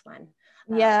on this one.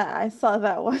 Yeah, I saw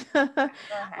that one. Go ahead.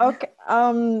 Okay.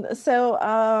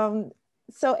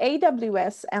 So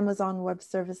AWS, Amazon Web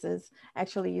Services,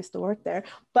 actually used to work there,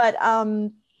 but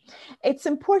it's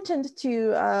important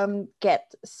to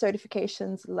get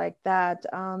certifications like that.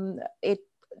 It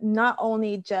not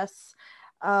only just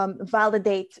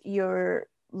validate your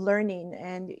learning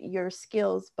and your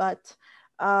skills, but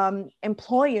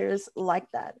employers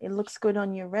like that. It looks good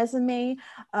on your resume.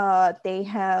 They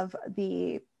have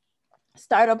the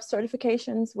startup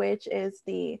certifications, which is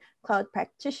the cloud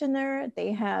practitioner.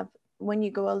 They have, when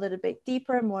you go a little bit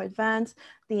deeper, more advanced,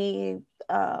 the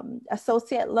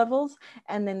associate levels,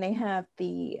 and then they have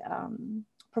the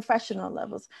professional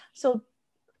levels. So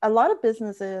a lot of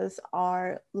businesses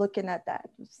are looking at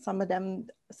that.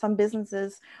 Some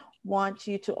businesses want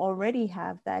you to already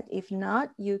have that. If not,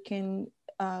 you can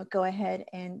go ahead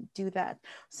and do that.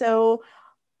 So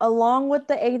along with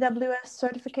the AWS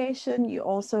certification, you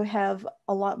also have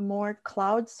a lot more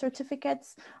cloud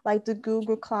certificates like the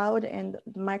Google Cloud and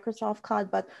the Microsoft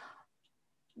Cloud, but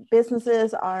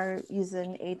businesses are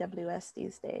using AWS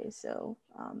these days. So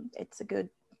it's a good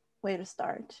way to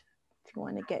start if you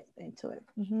want to get into it.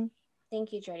 Mm-hmm.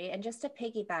 Thank you, Jody. And just to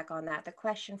piggyback on that, the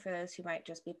question for those who might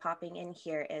just be popping in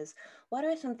here is, what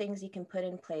are some things you can put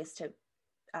in place to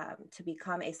to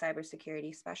become a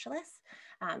cybersecurity specialist.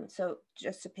 So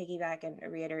just to piggyback and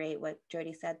reiterate what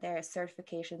Jody said there,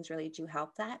 certifications really do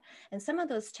help that. And some of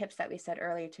those tips that we said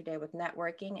earlier today with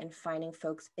networking and finding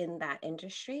folks in that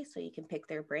industry so you can pick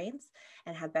their brains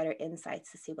and have better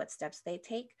insights to see what steps they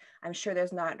take. I'm sure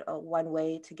there's not a one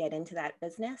way to get into that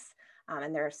business.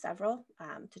 And there are several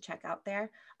to check out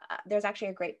there. There's actually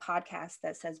a great podcast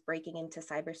that says Breaking into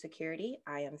Cybersecurity.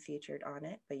 I am featured on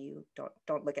it, but you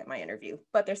don't look at my interview.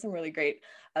 But there's some really great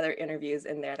other interviews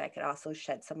in there that could also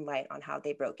shed some light on how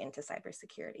they broke into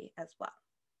cybersecurity as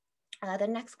well. The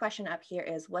next question up here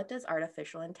is, what does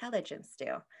artificial intelligence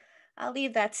do? I'll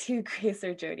leave that to Grace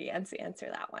or Jody to answer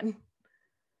that one.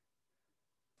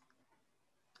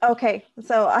 Okay,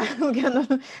 so I'm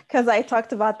gonna, because I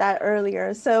talked about that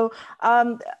earlier. So,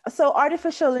 so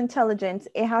artificial intelligence,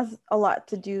 it has a lot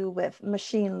to do with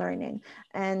machine learning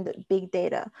and big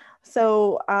data.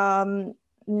 So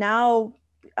now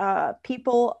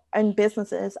people and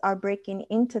businesses are breaking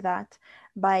into that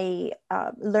by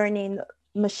learning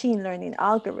machine learning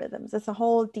algorithms. It's a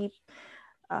whole deep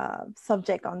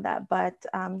subject on that, but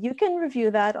you can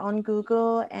review that on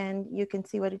Google and you can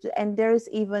see what it is. And there's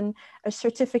even a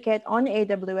certificate on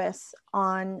AWS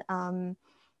on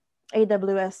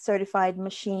AWS certified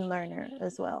machine learner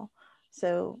as well.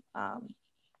 So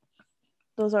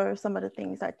those are some of the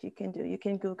things that you can do. You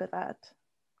can Google that.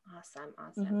 Awesome,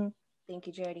 awesome. Thank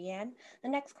you, Jody Ann. The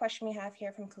next question we have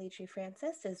here from Kalitri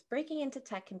Francis is, breaking into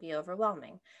tech can be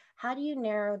overwhelming. How do you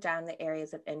narrow down the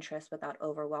areas of interest without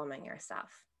overwhelming yourself?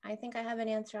 I think I have an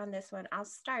answer on this one. I'll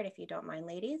start if you don't mind,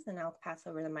 ladies, and I'll pass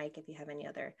over the mic if you have any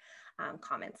other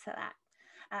comments to that.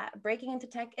 Breaking into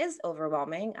tech is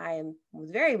overwhelming. I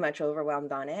was very much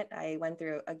overwhelmed on it. I went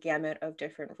through a gamut of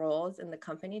different roles in the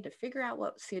company to figure out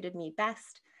what suited me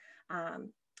best.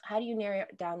 How do you narrow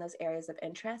down those areas of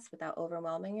interest without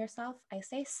overwhelming yourself? I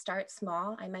say start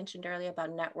small. I mentioned earlier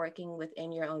about networking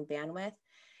within your own bandwidth.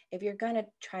 If you're going to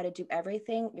try to do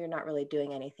everything, you're not really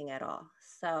doing anything at all.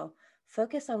 So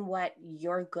focus on what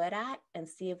you're good at and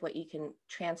see if what you can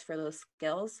transfer those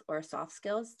skills or soft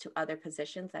skills to other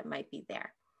positions that might be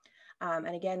there.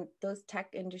 And again, those tech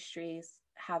industries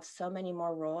have so many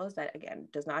more roles that, again,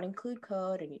 does not include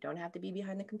code, and you don't have to be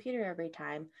behind the computer every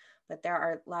time, but there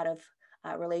are a lot of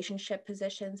relationship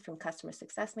positions from customer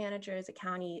success managers,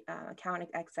 account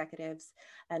executives,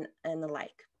 and the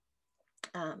like.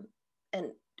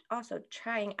 And also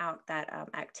trying out that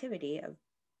activity of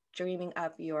dreaming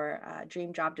up your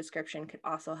dream job description could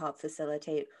also help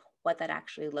facilitate what that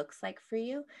actually looks like for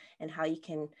you and how you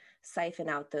can siphon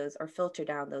out those or filter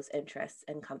down those interests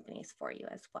in companies for you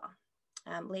as well.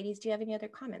 Ladies, do you have any other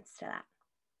comments to that?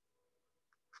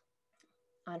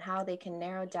 On how they can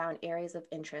narrow down areas of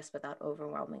interest without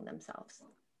overwhelming themselves?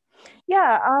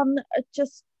 Yeah,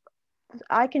 just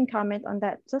I can comment on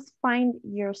that. Just find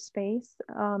your space,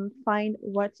 find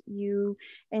what you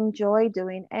enjoy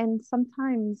doing. And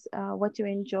sometimes what you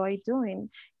enjoy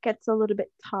doing gets a little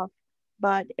bit tough,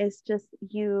 but it's just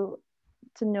you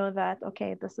to know that,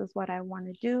 okay, this is what I want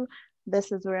to do.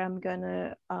 This is where I'm going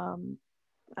to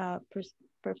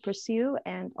pursue,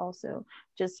 and also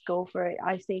just go for it.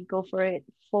 I say go for it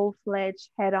full-fledged,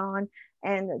 head on,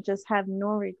 and just have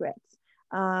no regrets.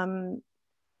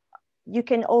 You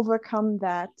can overcome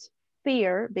that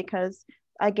fear because,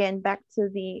 again, back to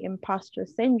the imposter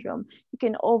syndrome, you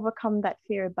can overcome that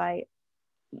fear by,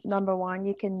 number one,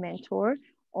 you can mentor,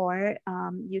 or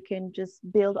you can just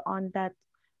build on that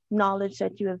knowledge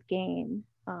that you have gained.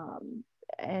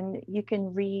 And you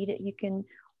can read, you can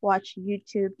watch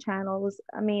YouTube channels.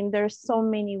 I mean, there's so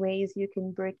many ways you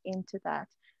can break into that.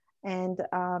 And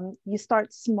you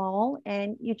start small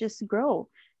and you just grow.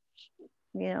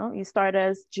 You know, you start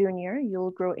as junior,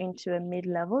 you'll grow into a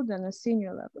mid-level, then a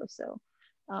senior level. So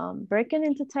breaking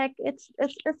into tech, it's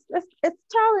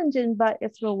challenging, but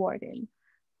it's rewarding.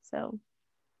 So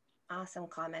awesome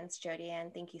comments, Jody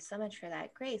Ann. Thank you so much for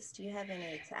that. Grace, do you have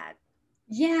any to add?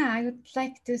 Yeah, I would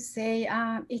like to say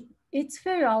it's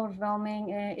very overwhelming.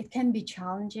 It can be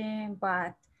challenging,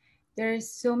 but there's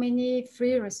so many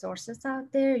free resources out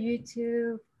there,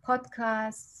 YouTube,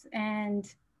 podcasts,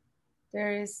 and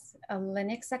there's a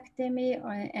Linux Academy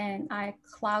and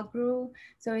iCloud Group,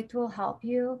 so it will help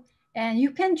you. And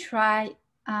you can try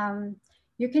AWS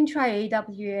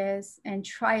and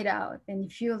try it out. And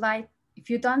if you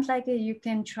don't like it, you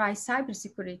can try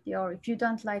cybersecurity, or if you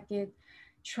don't like it,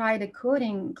 try the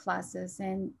coding classes.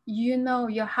 And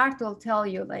your heart will tell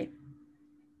you, like,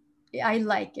 I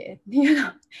like it.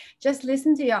 Just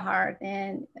listen to your heart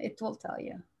and it will tell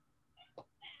you.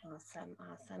 Awesome,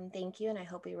 awesome. Thank you. And I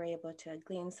hope we were able to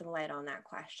glean some light on that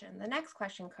question. The next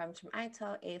question comes from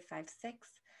Ito A56.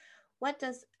 What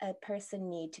does a person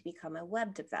need to become a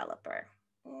web developer?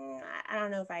 I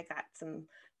don't know if I got some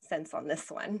sense on this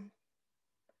one.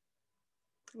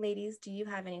 Ladies, do you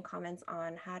have any comments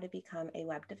on how to become a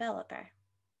web developer?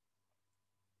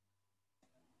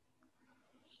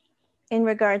 In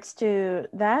regards to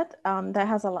that, that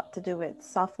has a lot to do with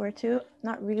software too.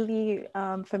 Not really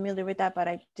familiar with that, but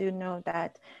I do know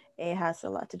that it has a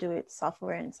lot to do with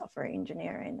software and software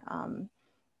engineering.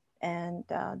 And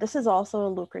this is also a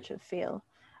lucrative field.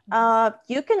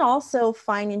 You can also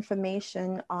find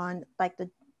information on like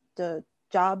the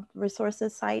job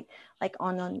resources site, like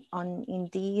on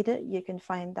Indeed. You can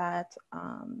find that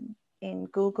in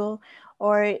Google.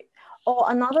 Or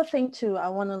another thing too, I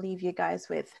want to leave you guys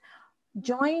with.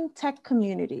 Join tech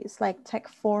communities like tech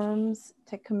forums,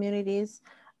 tech communities,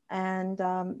 and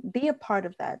be a part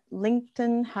of that.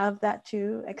 LinkedIn have that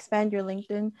too. Expand your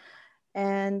LinkedIn,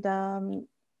 and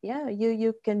yeah,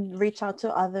 you can reach out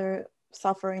to other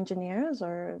software engineers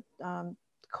or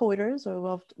coders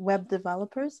or web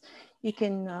developers. You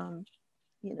can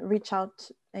reach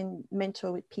out and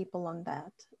mentor with people on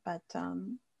that. But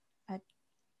I'm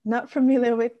not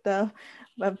familiar with the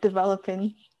web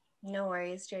developing. No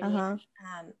worries, Jody. I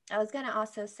was going to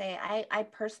also say, I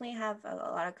personally have a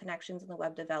lot of connections in the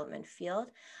web development field.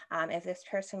 If this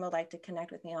person would like to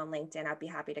connect with me on LinkedIn, I'd be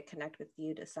happy to connect with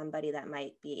you to somebody that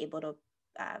might be able to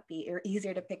be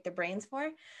easier to pick the brains for.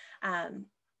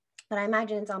 But I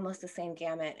imagine it's almost the same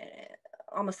gamut,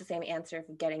 almost the same answer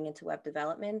for getting into web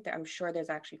development. I'm sure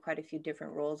there's actually quite a few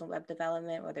different roles in web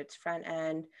development, whether it's front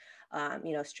end,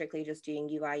 strictly just doing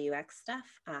UI UX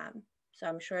stuff. So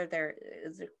I'm sure there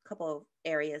is a couple of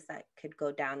areas that could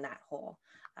go down that hole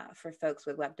for folks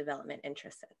with web development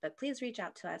interested. But please reach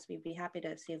out to us. We'd be happy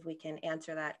to see if we can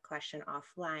answer that question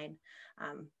offline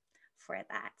for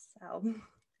that. So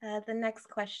the next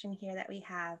question here that we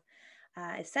have,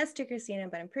 it says to Christina,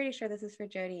 but I'm pretty sure this is for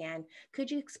Jody Ann.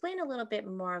 Could you explain a little bit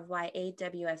more of why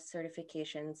AWS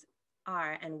certifications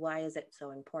are and why is it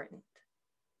so important?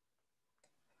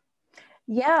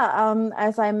 Yeah,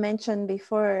 as I mentioned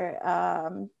before,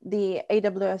 the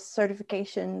AWS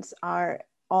certifications are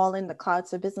all in the cloud.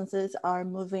 So businesses are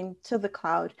moving to the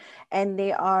cloud and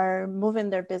they are moving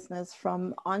their business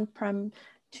from on-prem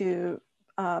to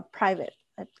private.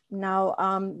 Now,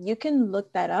 you can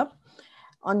look that up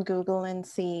on Google and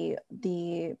see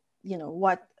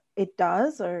what it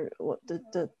does or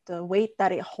the weight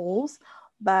that it holds.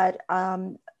 But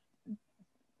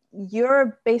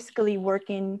you're basically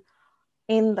working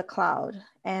in the cloud.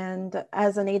 And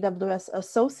as an AWS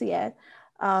associate,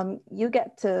 you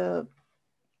get to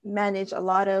manage a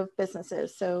lot of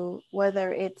businesses. So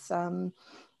whether it's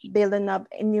building up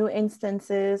new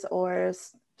instances or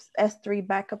S3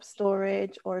 backup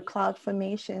storage or cloud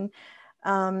formation,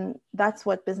 that's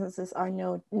what businesses are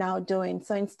now doing.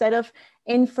 So instead of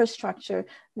infrastructure,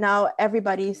 now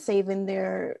everybody's saving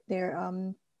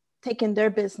taking their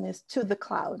business to the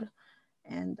cloud.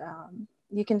 And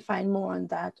you can find more on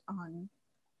that on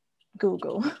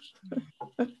Google.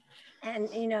 And,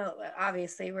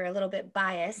 obviously we're a little bit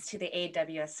biased to the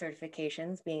AWS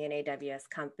certifications being an AWS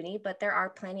company, but there are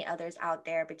plenty others out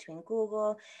there between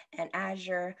Google and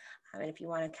Azure. And if you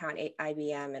want to count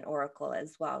IBM and Oracle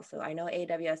as well. So I know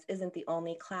AWS isn't the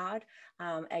only cloud.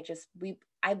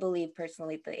 I believe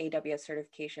personally the AWS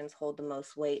certifications hold the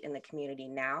most weight in the community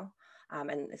now.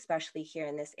 And especially here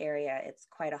in this area, it's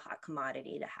quite a hot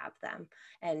commodity to have them.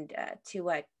 And to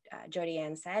what Jody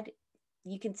Ann said,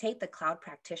 you can take the cloud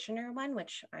practitioner one,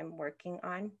 which I'm working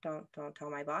on. Don't tell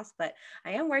my boss, but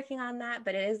I am working on that.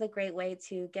 But it is a great way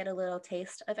to get a little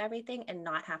taste of everything and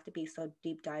not have to be so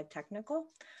deep dive technical.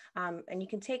 And you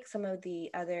can take some of the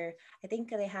other, I think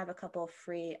they have a couple of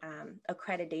free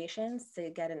accreditations to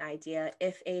get an idea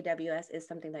if AWS is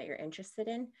something that you're interested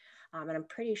in. And I'm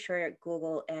pretty sure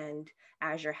Google and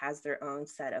Azure has their own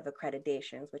set of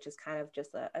accreditations, which is kind of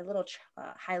just a little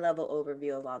high level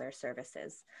overview of all their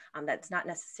services. That's not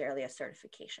necessarily a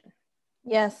certification.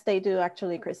 Yes, they do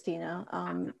actually, Christina.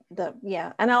 And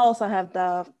I also have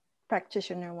the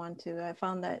practitioner one too. I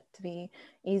found that to be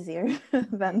easier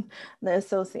than the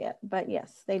associate, but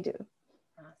yes, they do.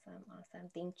 Awesome.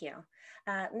 Thank you.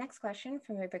 Next question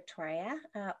from Victoria.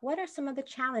 What are some of the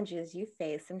challenges you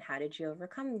face and how did you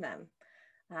overcome them?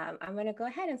 I'm going to go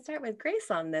ahead and start with Grace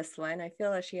on this one. I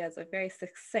feel that she has a very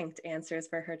succinct answers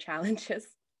for her challenges.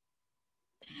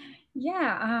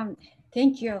 Yeah,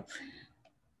 thank you.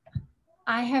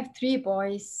 I have 3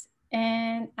 boys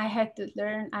and I had to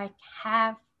learn, I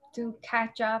have to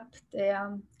catch up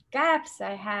the gaps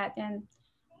I had. And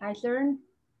I learned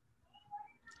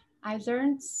I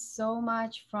learned so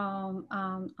much from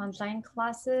online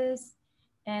classes,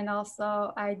 and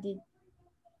also I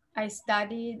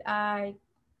studied, I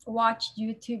watched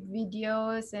YouTube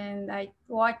videos, and I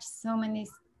watched so many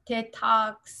TED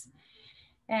Talks,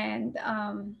 and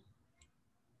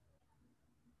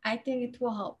I think it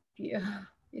will help you.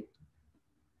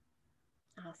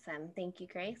 Awesome. Thank you,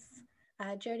 Grace.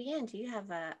 Jody Ann, do you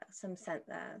have some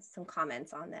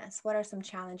comments on this? What are some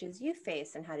challenges you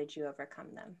faced and how did you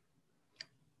overcome them?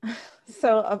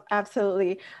 So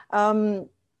absolutely. One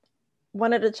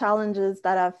of the challenges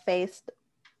that I've faced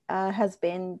has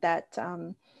been that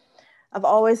I've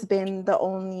always been the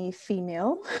only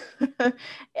female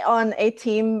on a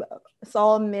team. It's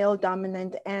all male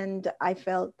dominant, and I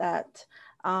felt that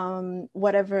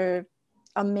whatever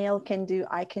a male can do,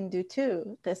 I can do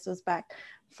too. This was back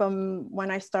from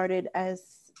when I started as,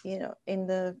 you know, in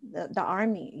the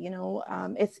army. You know,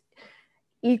 it's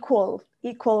equal,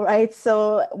 right?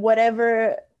 So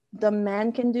whatever the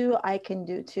man can do, I can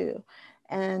do too.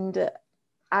 And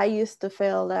I used to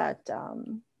feel that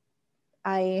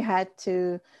I had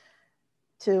to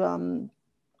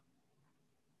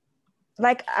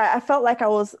like I felt like I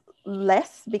was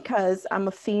less because I'm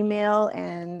a female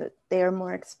and they're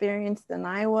more experienced than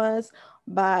I was.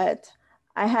 But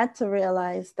I had to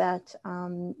realize that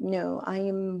no, I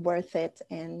am worth it,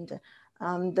 and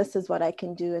this is what I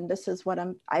can do, and this is what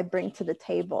I bring to the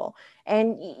table.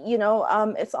 And you know,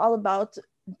 it's all about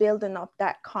building up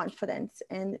that confidence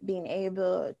and being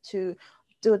able to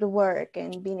do the work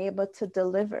and being able to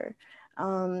deliver.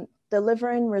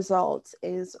 Delivering results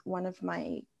is one of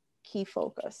my key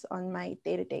focus on my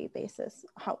day-to-day basis,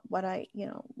 what I, you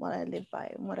know, what I live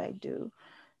by and what I do.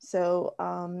 So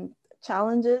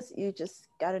challenges, you just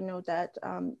got to know that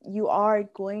you are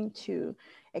going to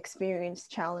experience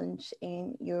challenge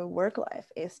in your work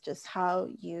life. It's just how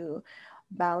you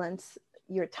balance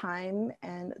your time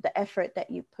and the effort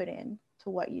that you put in to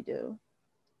what you do.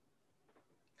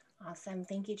 Awesome.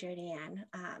 Thank you, Jody Ann,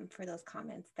 for those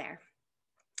comments there.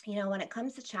 You know, when it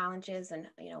comes to challenges and,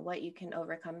 you know, what you can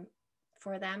overcome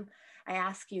for them, I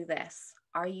ask you this: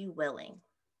 are you willing?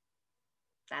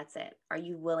 That's it. Are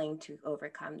you willing to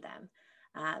overcome them?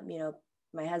 You know,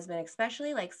 my husband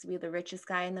especially likes to be the richest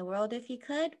guy in the world if he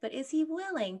could, but is he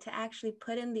willing to actually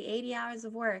put in the 80 hours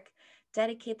of work,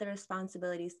 dedicate the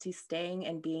responsibilities to staying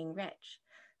and being rich?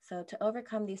 So to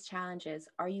overcome these challenges,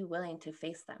 are you willing to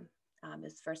face them?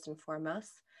 Is first and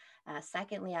foremost.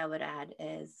 Secondly, I would add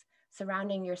is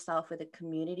surrounding yourself with a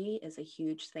community is a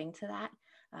huge thing to that.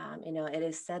 You know, it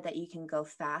is said that you can go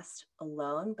fast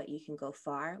alone, but you can go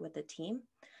far with a team,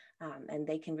 and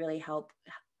they can really help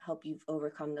you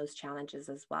overcome those challenges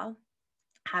as well.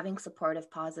 Having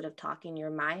supportive, positive talk in your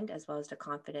mind, as well as the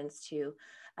confidence to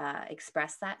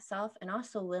express that self, and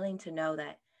also willing to know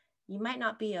that you might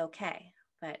not be okay,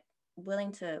 but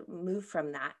willing to move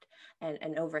from that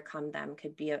and overcome them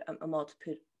could be a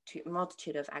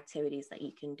multitude of activities that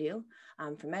you can do,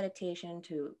 from meditation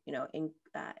to, you know,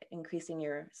 increasing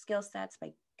your skill sets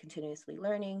by continuously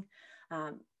learning,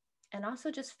 and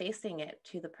also just facing it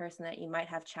to the person that you might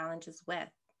have challenges with.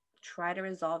 Try to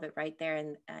resolve it right there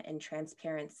in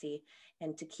transparency,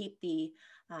 and to keep the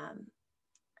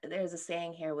there's a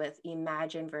saying here with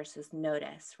imagine versus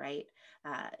notice, right?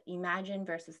 Imagine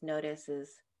versus notice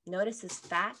is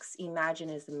facts, imagine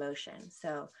is emotion.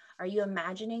 So are you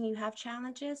imagining you have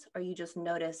challenges, or you just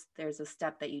notice there's a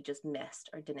step that you just missed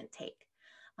or didn't take?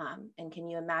 And can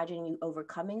you imagine you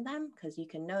overcoming them? Because you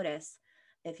can notice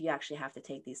if you actually have to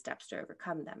take these steps to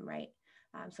overcome them, right?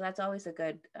 So that's always a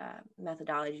good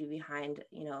methodology behind,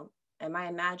 you know, am I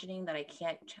imagining that I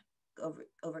can't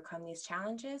overcome these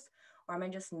challenges? Or am I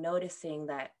just noticing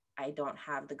that I don't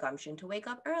have the gumption to wake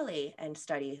up early and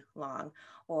study long,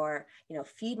 or, you know,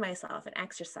 feed myself and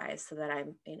exercise so that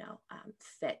I'm, you know,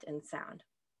 fit and sound?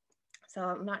 So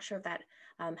I'm not sure if that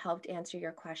helped answer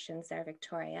your questions there,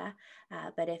 Victoria.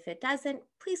 But if it doesn't,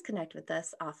 please connect with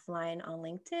us offline on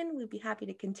LinkedIn. We'd be happy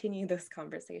to continue those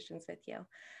conversations with you.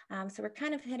 So we're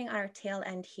kind of hitting our tail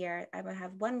end here. I will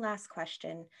have one last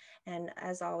question. And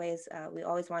as always, we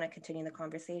always want to continue the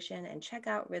conversation and check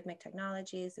out Rhythmic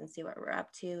Technologies and see what we're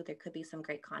up to. There could be some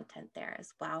great content there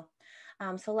as well.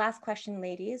 So last question,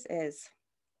 ladies,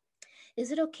 is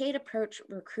it okay to approach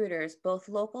recruiters, both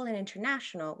local and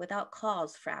international, without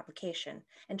calls for application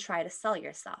and try to sell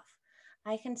yourself?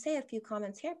 I can say a few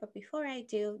comments here, but before I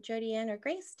do, Jody Ann or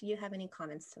Grace, do you have any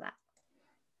comments to that?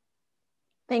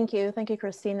 Thank you,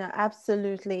 Christina.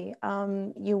 Absolutely.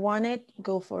 You want it,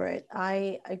 go for it.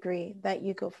 I agree that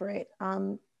you go for it.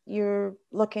 You're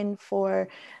looking for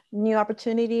new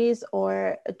opportunities,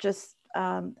 or just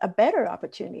a better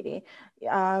opportunity.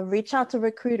 Reach out to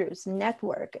recruiters,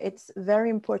 network. It's very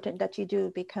important that you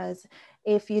do, because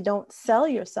if you don't sell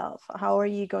yourself, how are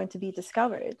you going to be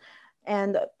discovered?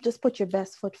 And just put your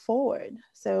best foot forward.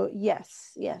 So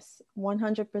yes,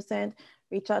 100%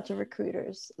 reach out to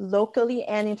recruiters locally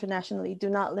and internationally. Do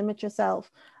not limit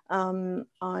yourself on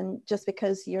just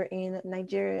because you're in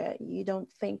Nigeria. You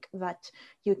don't think that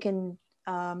you can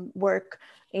work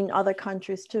in other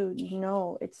countries too.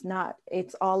 No, it's not.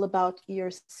 It's all about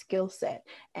your skill set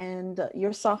and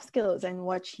your soft skills and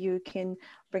what you can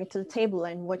bring to the table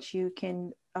and what you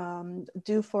can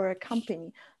do for a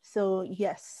company. So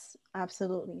yes,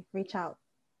 absolutely, reach out.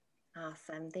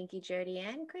 Awesome. Thank you, Jody.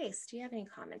 And Grace, do you have any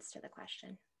comments to the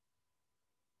question?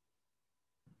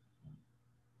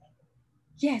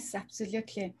 Yes,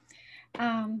 absolutely.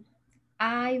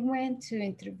 I went to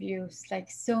interviews like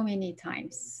so many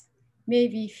times,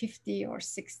 maybe 50 or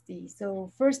 60.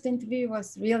 So first interview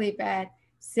was really bad.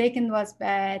 Second was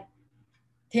bad.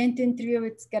 10th interview,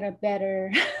 it's got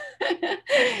better.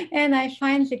 And I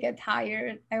finally got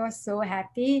hired. I was so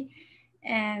happy.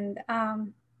 And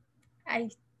I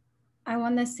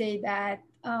want to say that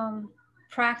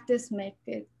practice makes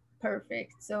it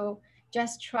perfect. So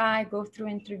just try, go through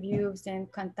interviews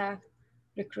and contact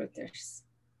recruiters.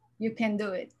 You can do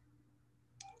it.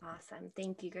 Awesome.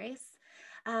 Thank you, Grace.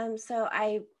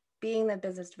 Being the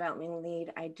business development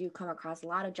lead, I do come across a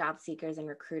lot of job seekers and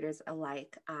recruiters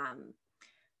alike.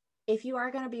 If you are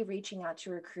going to be reaching out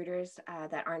to recruiters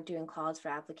that aren't doing calls for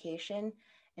application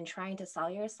and trying to sell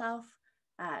yourself,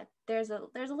 there's a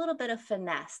little bit of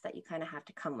finesse that you kind of have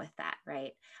to come with that,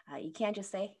 right? You can't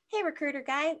just say, hey, recruiter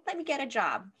guy, let me get a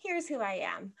job. Here's who I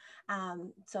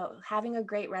am. So having a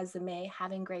great resume,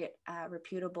 having great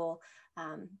reputable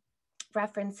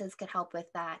references could help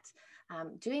with that.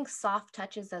 Doing soft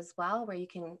touches as well, where you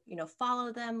can,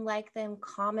 follow them, like them,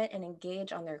 comment, and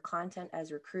engage on their content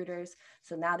as recruiters.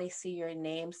 So now they see your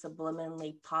name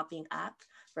subliminally popping up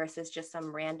versus just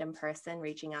some random person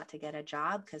reaching out to get a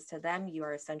job, because to them, you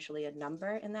are essentially a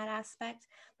number in that aspect.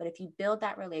 But if you build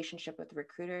that relationship with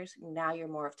recruiters, now you're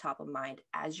more of top of mind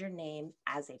as your name,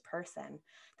 as a person,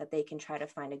 that they can try to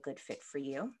find a good fit for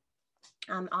you.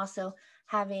 Also,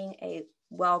 having a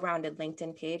well-rounded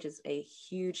LinkedIn page is a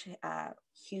huge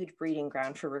breeding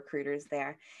ground for recruiters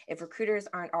there. If recruiters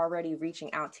aren't already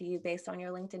reaching out to you based on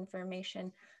your LinkedIn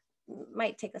information,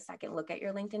 might take a second look at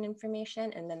your LinkedIn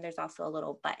information. And then there's also a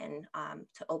little button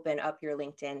to open up your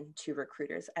LinkedIn to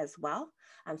recruiters as well,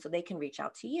 so they can reach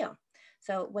out to you.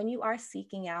 So when you are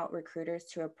seeking out recruiters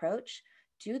to approach,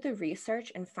 do the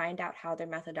research and find out how their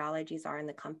methodologies are in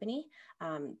the company.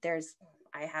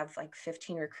 I have like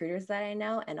 15 recruiters that I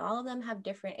know, and all of them have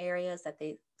different areas that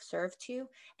they serve to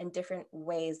and different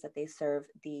ways that they serve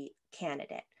the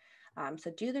candidate. So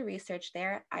do the research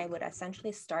there. I would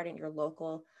essentially start in your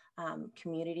local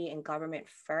community and government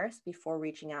first before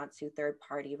reaching out to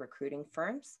third-party recruiting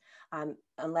firms,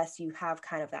 unless you have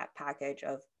kind of that package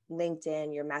of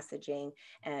LinkedIn, your messaging,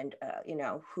 and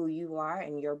who you are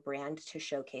and your brand to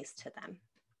showcase to them.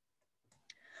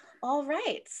 All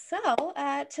right, so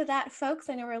to that, folks,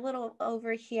 I know we're a little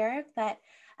over here, but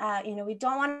we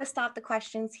don't want to stop the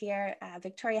questions here.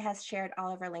 Victoria has shared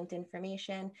all of our LinkedIn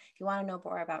information. If you want to know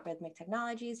more about Rhythmic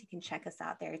Technologies, you can check us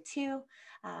out there too.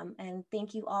 And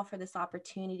thank you all for this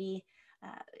opportunity.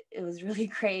 It was really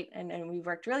great, and we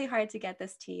worked really hard to get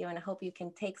this to you, and I hope you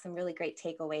can take some really great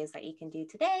takeaways that you can do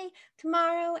today,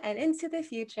 tomorrow, and into the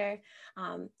future.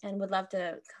 And would love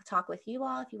to talk with you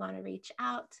all if you want to reach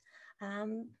out.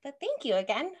 But thank you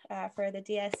again for the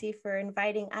DSC for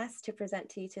inviting us to present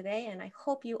to you today. And I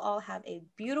hope you all have a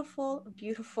beautiful,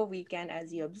 beautiful weekend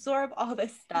as you absorb all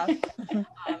this stuff.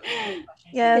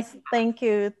 Yes, thank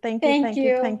you. Thank you. Thank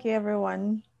you. Thank you,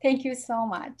 everyone. Thank you so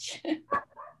much.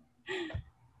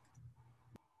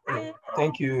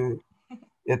 Thank you.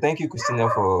 Yeah, thank you, Christina,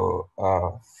 for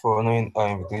honoring our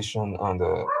invitation, and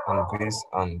Grace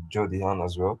and Jody Ann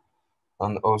as well.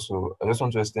 And also, I just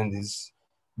want to extend these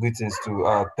greetings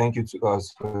to thank you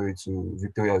to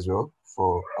Victoria as well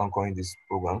for anchoring this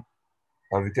program.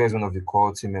 Victoria is one of the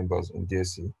core team members in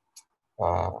DSC. And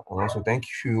also thank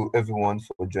you everyone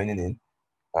for joining in.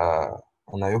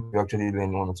 And I hope you actually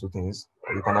learned one or two things.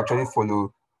 You can actually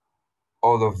follow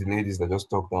all of the ladies that just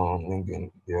talked on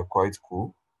LinkedIn. They are quite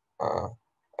cool.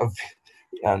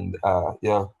 And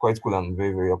yeah, quite cool and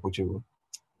very, very approachable.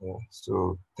 Yeah.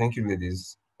 So thank you,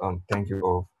 ladies, and thank you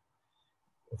all.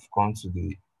 We've come to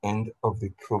the end of the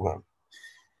program.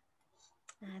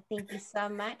 Thank you so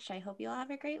much. I hope you all have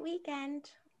a great weekend.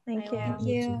 Thank you. Thank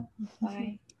you.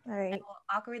 Bye. I All right. will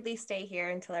awkwardly stay here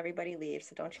until everybody leaves,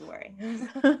 so don't you worry.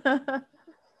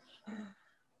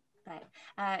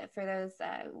 But for those,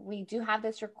 we do have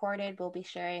this recorded. We'll be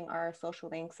sharing our social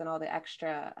links and all the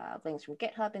extra links from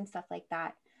GitHub and stuff like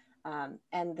that.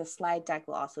 And the slide deck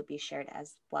will also be shared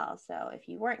as well. So if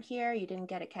you weren't here, you didn't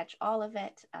get to catch all of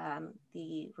it,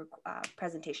 the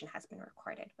presentation has been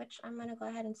recorded, which I'm going to go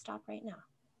ahead and stop right now.